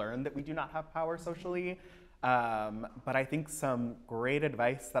power. We learned that we do not have power socially. But I think some great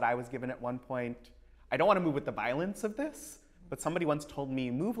advice that I was given at one point, I don't want to move with the violence of this, but somebody once told me,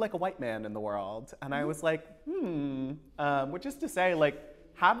 move like a white man in the world. And I was like, which is to say, like,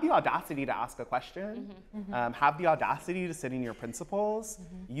 have the audacity to ask a question, have the audacity to sit in your principles.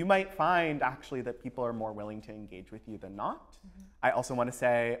 You might find actually that people are more willing to engage with you than not. I also want to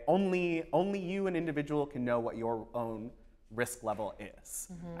say, only you, an individual, can know what your own risk level is.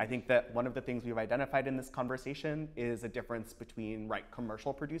 I think that one of the things we've identified in this conversation is a difference between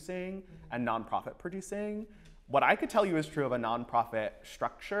commercial producing and nonprofit producing. What I could tell you is true of a nonprofit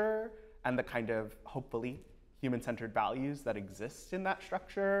structure and the kind of, hopefully, human-centered values that exist in that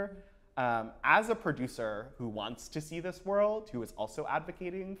structure. As a producer who wants to see this world, who is also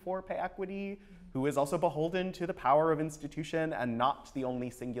advocating for pay equity, who is also beholden to the power of institution and not the only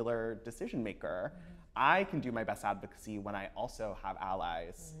singular decision maker, I can do my best advocacy when I also have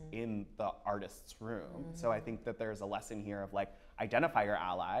allies in the artist's room. So I think that there's a lesson here of like, identify your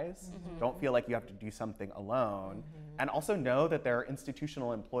allies, don't feel like you have to do something alone, and also know that there are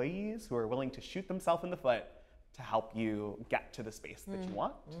institutional employees who are willing to shoot themselves in the foot to help you get to the space that you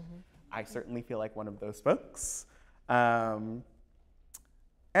want. I certainly feel like one of those folks. And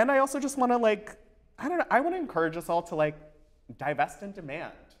I also just wanna like, I wanna encourage us all to like, divest in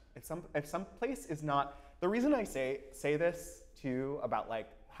demand. If some place is not, the reason I say this too about like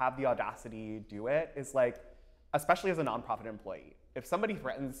have the audacity do it is like, especially as a nonprofit employee, if somebody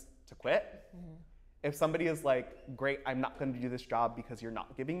threatens to quit, if somebody is like, great, I'm not going to do this job because you're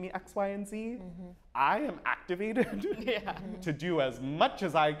not giving me X, Y, and Z, I am activated to do as much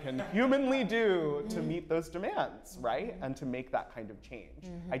as I can humanly do to meet those demands, right? And to make that kind of change.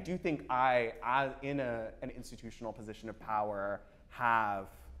 I do think I, in an institutional position of power, have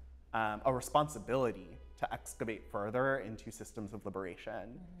a responsibility to excavate further into systems of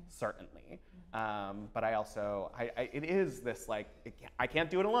liberation, certainly. But I also, it is this like, I can't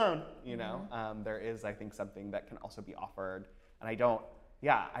do it alone, you know? There is, I think, something that can also be offered. And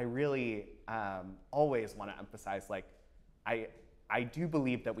I really always want to emphasize, like, I do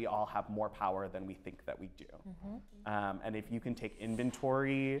believe that we all have more power than we think that we do. And if you can take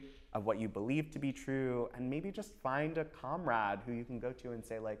inventory of what you believe to be true and maybe just find a comrade who you can go to and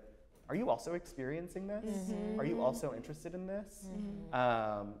say like, are you also experiencing this? Are you also interested in this?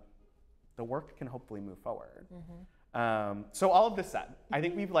 The work can hopefully move forward. So all of this said, I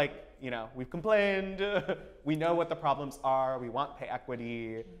think we've we've complained, we know what the problems are, we want pay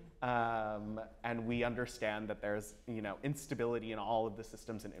equity, and we understand that there's instability in all of the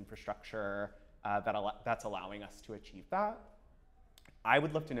systems and infrastructure that's allowing us to achieve that. I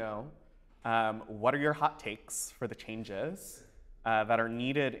would love to know, what are your hot takes for the changes that are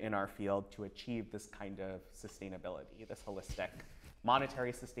needed in our field to achieve this kind of sustainability, this holistic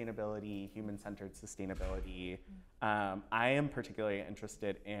monetary sustainability, human-centered sustainability. I am particularly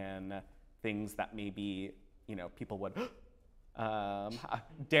interested in things that maybe people would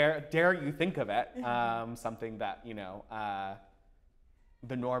dare you think of it, something that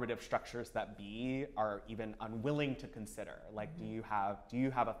the normative structures that be are even unwilling to consider. Like, do you have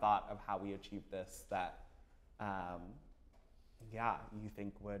a thought of how we achieve this that you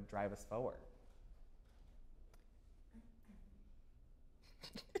think would drive us forward?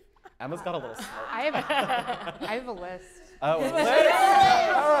 Emma's got a little smirk. I have a list. Oh, list?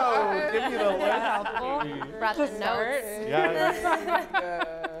 Oh, give me the list. Brought the notes.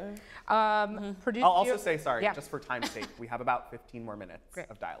 Produce I'll also say, sorry, Yeah. just for time's sake, we have about 15 more minutes Great.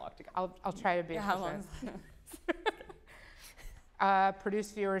 of dialogue together. I'll try to be How long efficient. is that?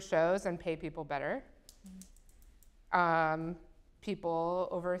 Produce fewer shows and pay people better. People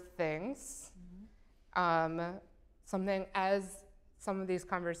over things. Something as some of these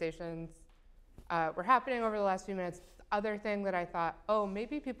conversations were happening over the last few minutes, the other thing that I thought, oh,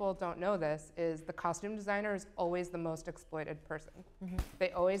 maybe people don't know this, is the costume designer is always the most exploited person. They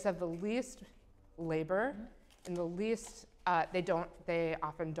always have the least labor and the least, they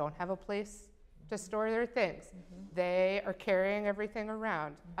often don't have a place to store their things. They are carrying everything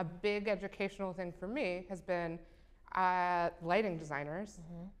around. A big educational thing for me has been lighting designers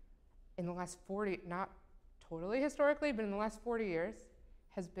in the last 40, not totally historically, but in the last 40 years,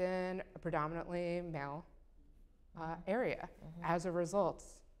 has been a predominantly male area. As a result,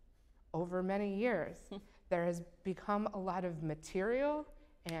 over many years, there has become a lot of material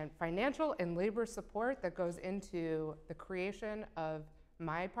and financial and labor support that goes into the creation of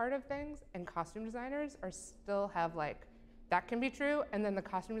my part of things, and costume designers still have that can be true, and then the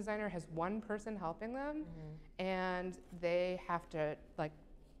costume designer has one person helping them, and they have to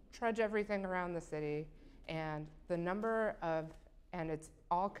trudge everything around the city, and the number of, and it's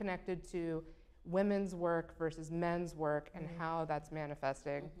all connected to women's work versus men's work and how that's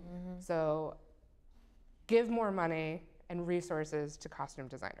manifesting. So give more money and resources to costume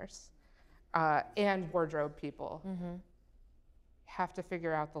designers and wardrobe people. Have to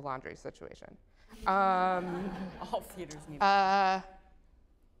figure out the laundry situation. All theaters need.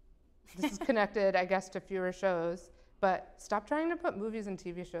 This is connected, I guess, to fewer shows, but stop trying to put movies and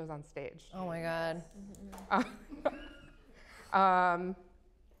TV shows on stage. Oh my God.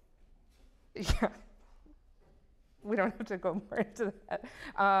 Yeah, we don't have to go more into that.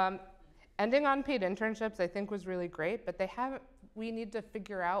 Ending on paid internships, I think, was really great, but we need to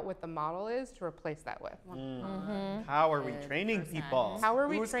figure out what the model is to replace that with. How are we training people? How are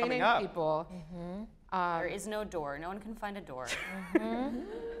we Who's training coming up? people? There is no door. No one can find a door.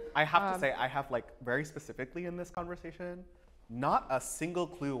 I have to say, I have very specifically in this conversation, not a single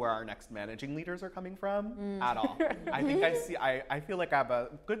clue where our next managing leaders are coming from at all. I think I feel like I have a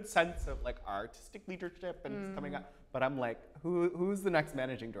good sense of artistic leadership and it's coming up, but I'm like, who's the next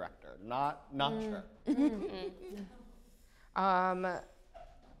managing director? Not sure.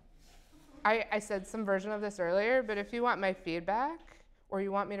 I said some version of this earlier, but if you want my feedback or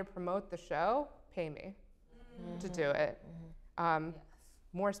you want me to promote the show, pay me to do it.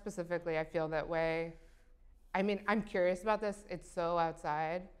 More specifically, I feel that way. I mean, I'm curious about this. It's so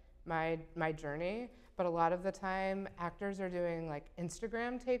outside my journey, but a lot of the time, actors are doing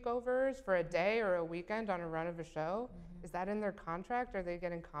Instagram takeovers for a day or a weekend on a run of a show. Is that in their contract? Are they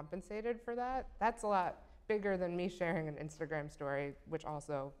getting compensated for that? That's a lot bigger than me sharing an Instagram story, which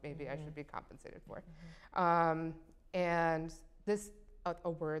also maybe I should be compensated for. And this, a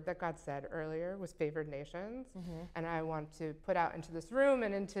word that got said earlier was favored nations. And I want to put out into this room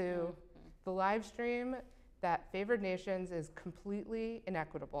and into the live stream that favored nations is completely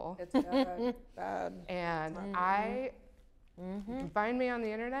inequitable. It's bad. Bad. And you can find me on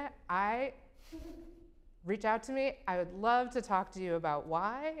the internet. Reach out to me. I would love to talk to you about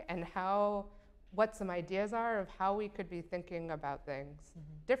why and what some ideas are of how we could be thinking about things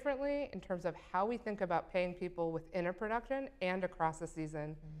differently in terms of how we think about paying people within a production and across a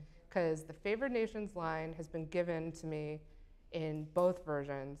season. Because the favored nations line has been given to me in both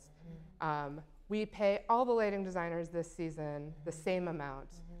versions. We pay all the lighting designers this season the same amount,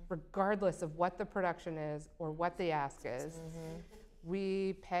 regardless of what the production is or what the ask is.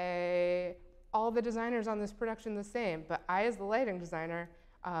 We pay all the designers on this production the same, but I, as the lighting designer,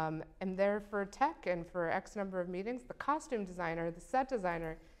 am there for tech and for X number of meetings. The costume designer, the set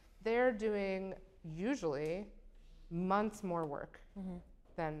designer, they're doing usually months more work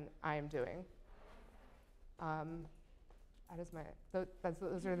than I am doing. That is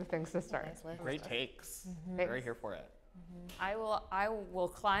those are the things to start. Great takes. Very here for it. I will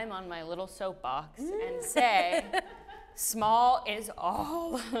climb on my little soapbox and say, small is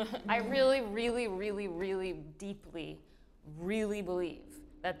all. I really, really, really, really deeply, really believe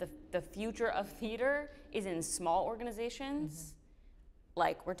that the future of theater is in small organizations.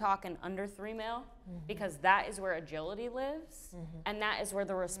 Like, we're talking under 3 mil, because that is where agility lives, and that is where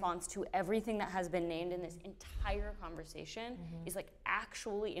the response to everything that has been named in this entire conversation is like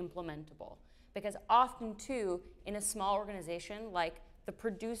actually implementable. Because often too, in a small organization, like, the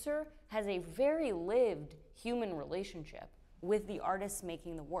producer has a very lived human relationship with the artists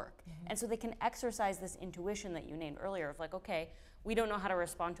making the work. And so they can exercise this intuition that you named earlier of like, okay, we don't know how to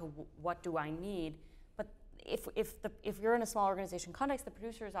respond to what do I need, but if you're in a small organization context, the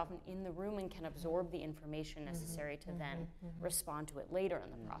producer is often in the room and can absorb the information necessary to then respond to it later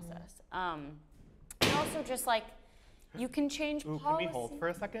in the process. And also just like, you can change policy. Can we hold for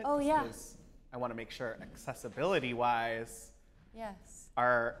a second? Oh, yeah. I want to make sure accessibility-wise, Yes.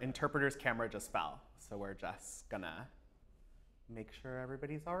 our interpreter's camera just fell. So we're just gonna make sure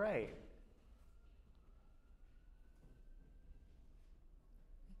everybody's all right.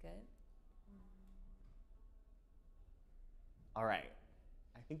 Good. All right.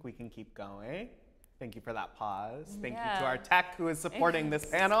 I think we can keep going. Thank you for that pause. Thank you Yeah. to our tech who is supporting this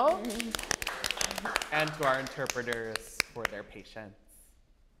panel, and to our interpreters for their patience.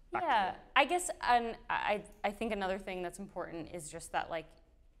 Back to Yeah, you. I guess I think another thing that's important is just that, like,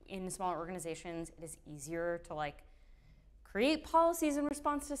 in smaller organizations, it is easier to like create policies in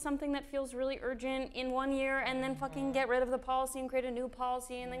response to something that feels really urgent in 1 year, and then fucking get rid of the policy and create a new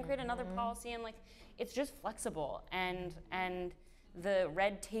policy and then create another policy, and like, it's just flexible, and the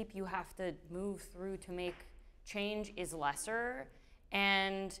red tape you have to move through to make change is lesser.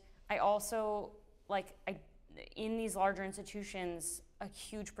 And I also in these larger institutions, a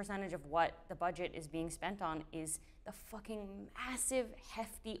huge percentage of what the budget is being spent on is the fucking massive,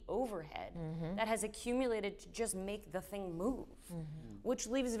 hefty overhead that has accumulated to just make the thing move, which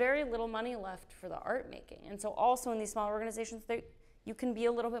leaves very little money left for the art making. And so also in these small organizations, you can be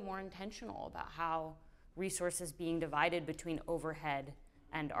a little bit more intentional about how resources being divided between overhead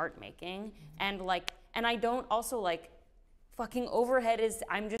and art making. And I don't also like, fucking overhead is,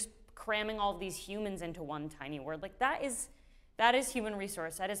 I'm just cramming all of these humans into one tiny word. Like, that is human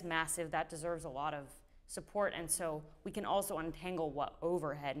resource, that is massive, that deserves a lot of support. And so we can also untangle what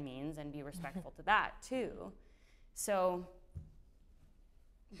overhead means and be respectful to that too. So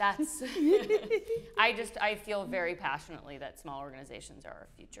that's, I feel very passionately that small organizations are our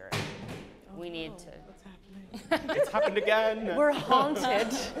future. We need to. What's happening? It's happened again. We're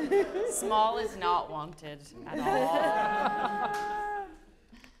haunted. Small is not wanted at all.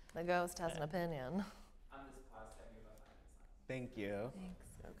 The ghost has an opinion. Thank you.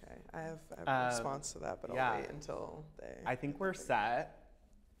 Okay, I have a response to that, but I'll wait until they. I think we're set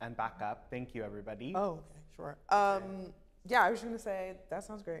and back up. Thank you, everybody. Oh, okay, sure. Yeah, I was gonna say that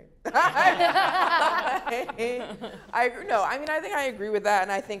sounds great. I agree. No, I mean, I think I agree with that,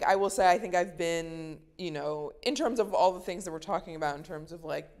 and I think I will say I think I've been, in terms of all the things that we're talking about, in terms of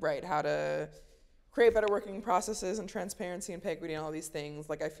like, right, how to create better working processes and transparency and pay equity and all these things.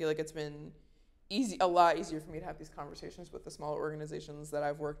 Like, I feel like it's been a lot easier for me to have these conversations with the smaller organizations that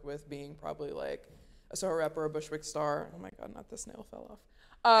I've worked with, being probably like a Soho Rep or a Bushwick Star. Oh my God, not this nail fell off.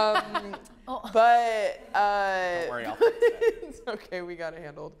 But Don't worry, I'll fix it. it's okay, we got it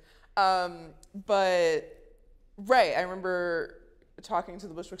handled. But right, I remember talking to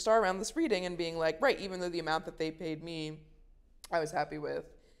the Bushwick Star around this reading and being like, right, even though the amount that they paid me, I was happy with,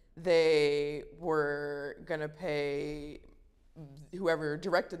 they were gonna pay whoever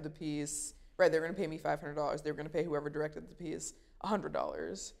directed the piece. Right, they were gonna pay me $500. They were gonna pay whoever directed the piece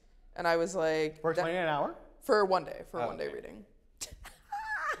 $100. And I was like, For 20 an hour? for one day, for a one-day okay. reading.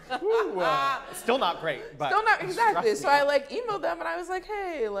 Ooh, still not great, but Still not exactly. trust So me. I emailed them and I was like,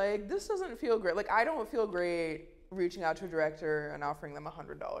 hey, this doesn't feel great. Like, I don't feel great reaching out to a director and offering them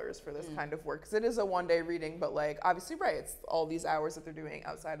 $100 for this kind of work, because it is a one-day reading. But obviously, right, it's all these hours that they're doing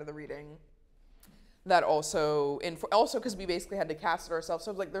outside of the reading. That also because we basically had to cast it ourselves.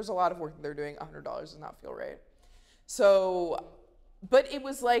 So there's a lot of work that they're doing. $100 does not feel right. So, but it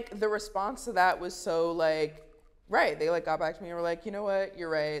was the response to that was so Right. They like got back to me and were like, you know what, you're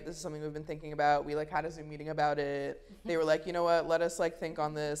right. This is something we've been thinking about. We like had a Zoom meeting about it. They were like, you know what, let us like think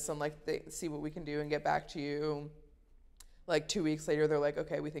on this and like see what we can do and get back to you. Like 2 weeks later, they're like,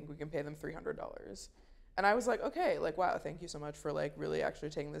 okay, we think we can pay them $300. And I was like, okay, like, wow, thank you so much for like really actually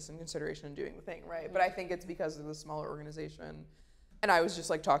taking this in consideration and doing the thing, right? But I think it's because of the smaller organization. And I was just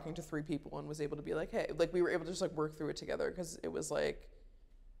like talking to 3 people and was able to be like, hey, like we were able to just like work through it together because it was like,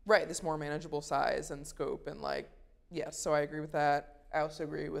 right, this more manageable size and scope and like, yes, so I agree with that. I also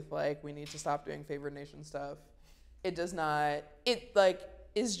agree with like, we need to stop doing favored nation stuff. It does not, it like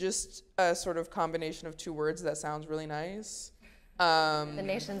is just a sort of combination of 2 words that sounds really nice. The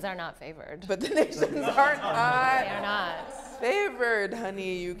nations are not favored. But the nations are not. They are not. Favored,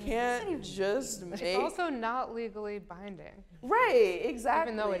 honey. You can't just make. It's also not legally binding. Right,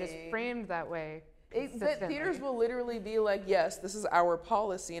 exactly. Even though it is framed that way. But theaters will literally be like, yes, this is our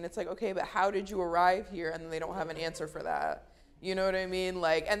policy. And it's like, okay, but how did you arrive here? And then they don't have an answer for that. You know what I mean?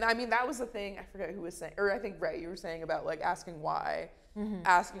 Like, and I mean, that was the thing, I forget who was saying, or I think, right, you were saying about like asking why.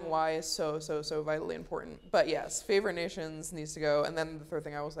 Asking why is so vitally important. But yes, favorite nations needs to go. And then the third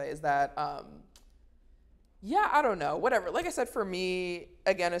thing I will say is that, yeah, I don't know, whatever. Like I said, for me,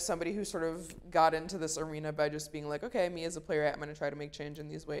 again, as somebody who sort of got into this arena by just being like, okay, me as a playwright, I'm going to try to make change in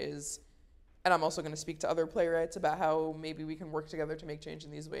these ways. And I'm also going to speak to other playwrights about how maybe we can work together to make change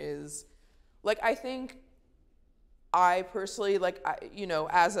in these ways. Like, I think I personally, like, you know,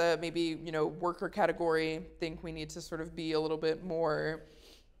 as a maybe, you know, worker category, think we need to sort of be a little bit more,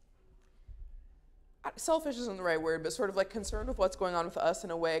 selfish isn't the right word, but sort of like concerned with what's going on with us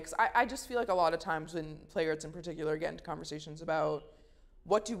in a way. Because I just feel like a lot of times when playwrights in particular get into conversations about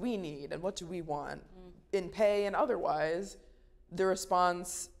what do we need and what do we want in pay and otherwise, the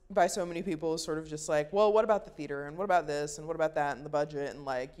response by so many people is sort of just like, well, what about the theater and what about this and what about that and the budget and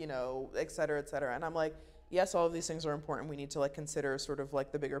like, you know, et cetera, et cetera. And I'm like, yes, all of these things are important. We need to like consider sort of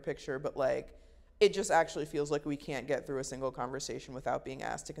like the bigger picture, but like, it just actually feels like we can't get through a single conversation without being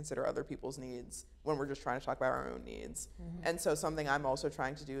asked to consider other people's needs when we're just trying to talk about our own needs. And so something I'm also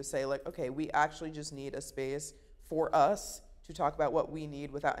trying to do is say like, okay, we actually just need a space for us to talk about what we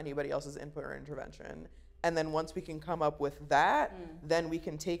need without anybody else's input or intervention. And then once we can come up with that, then we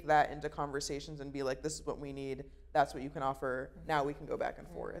can take that into conversations and be like, this is what we need. That's what you can offer. Now we can go back and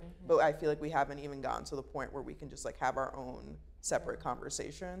forth. But I feel like we haven't even gotten to the point where we can just like have our own separate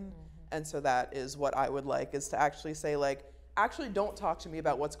conversation. And so that is what I would like, is to actually say like, actually don't talk to me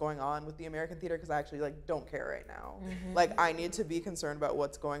about what's going on with the American theater because I actually like don't care right now. Like I need to be concerned about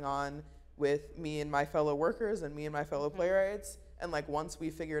what's going on with me and my fellow workers and me and my fellow playwrights. And like once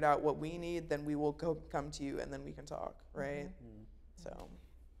we figured out what we need, then we will come to you and then we can talk, right? So.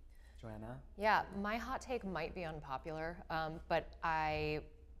 Joanna? Yeah, my hot take might be unpopular, but I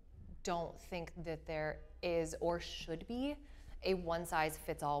don't think that there is or should be a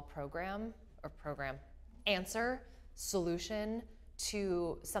one-size-fits-all answer, solution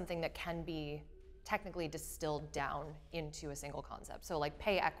to something that can be technically distilled down into a single concept. So like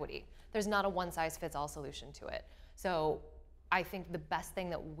pay equity, there's not a one-size-fits-all solution to it. So I think the best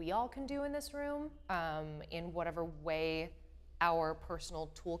thing that we all can do in this room, in whatever way our personal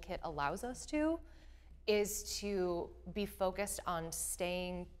toolkit allows us to, is to be focused on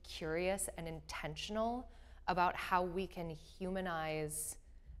staying curious and intentional about how we can humanize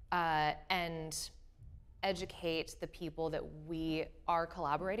and educate the people that we are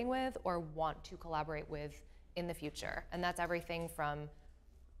collaborating with or want to collaborate with in the future. And that's everything from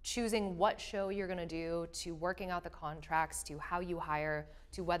choosing what show you're gonna do, to working out the contracts, to how you hire,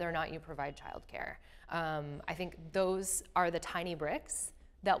 to whether or not you provide childcare. I think those are the tiny bricks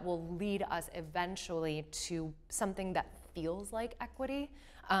that will lead us eventually to something that feels like equity,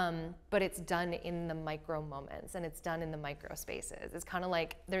 but it's done in the micro moments and it's done in the micro spaces. It's kind of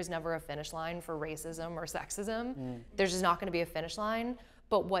like there's never a finish line for racism or sexism. There's just not gonna be a finish line,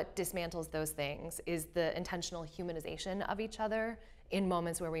 but what dismantles those things is the intentional humanization of each other in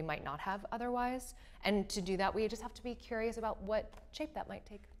moments where we might not have otherwise. And to do that, we just have to be curious about what shape that might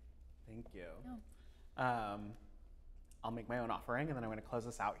take. Thank you. I'll make my own offering and then I'm gonna close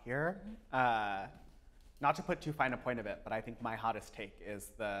this out here. Not to put too fine a point of it, but I think my hottest take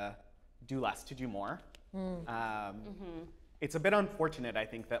is the do less to do more. It's a bit unfortunate, I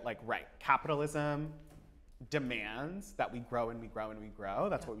think, that like, right, capitalism demands that we grow and we grow and we grow.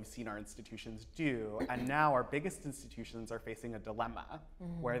 That's what we've seen our institutions do. And now our biggest institutions are facing a dilemma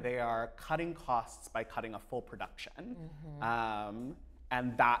where they are cutting costs by cutting a full production. And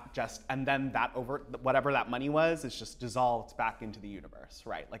then that whatever that money was is just dissolved back into the universe,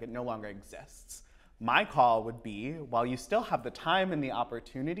 right? Like it no longer exists. My call would be, while you still have the time and the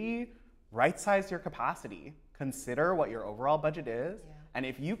opportunity, right-size your capacity, consider what your overall budget is. And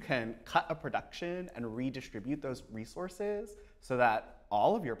if you can cut a production and redistribute those resources so that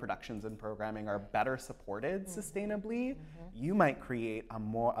all of your productions and programming are better supported sustainably, you might create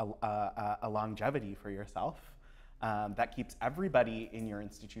a longevity for yourself that keeps everybody in your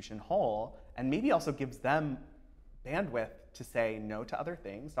institution whole, and maybe also gives them bandwidth to say no to other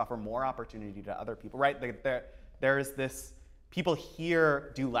things, to offer more opportunity to other people, right? There's this, people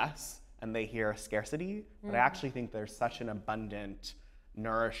here do less and they hear scarcity, but I actually think there's such an abundant,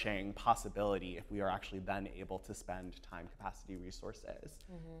 nourishing possibility if we are actually then able to spend time, capacity, resources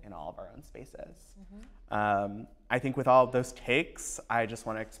in all of our own spaces. I think with all of those takes, I just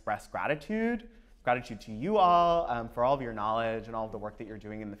want to express gratitude to you all for all of your knowledge and all of the work that you're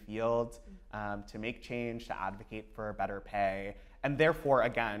doing in the field to make change, to advocate for better pay, and therefore,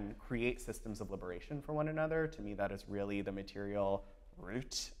 again, create systems of liberation for one another. To me, that is really the material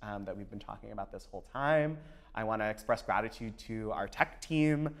root that we've been talking about this whole time. I want to express gratitude to our tech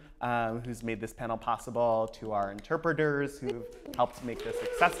team who's made this panel possible, to our interpreters who've helped make this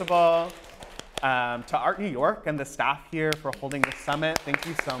accessible, to Art New York and the staff here for holding the summit. Thank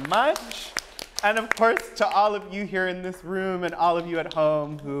you so much. And of course, to all of you here in this room and all of you at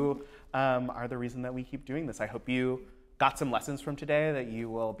home who are the reason that we keep doing this. I hope you got some lessons from today that you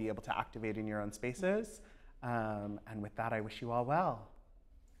will be able to activate in your own spaces. And with that, I wish you all well.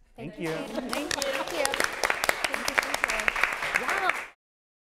 Thank you. Thank you.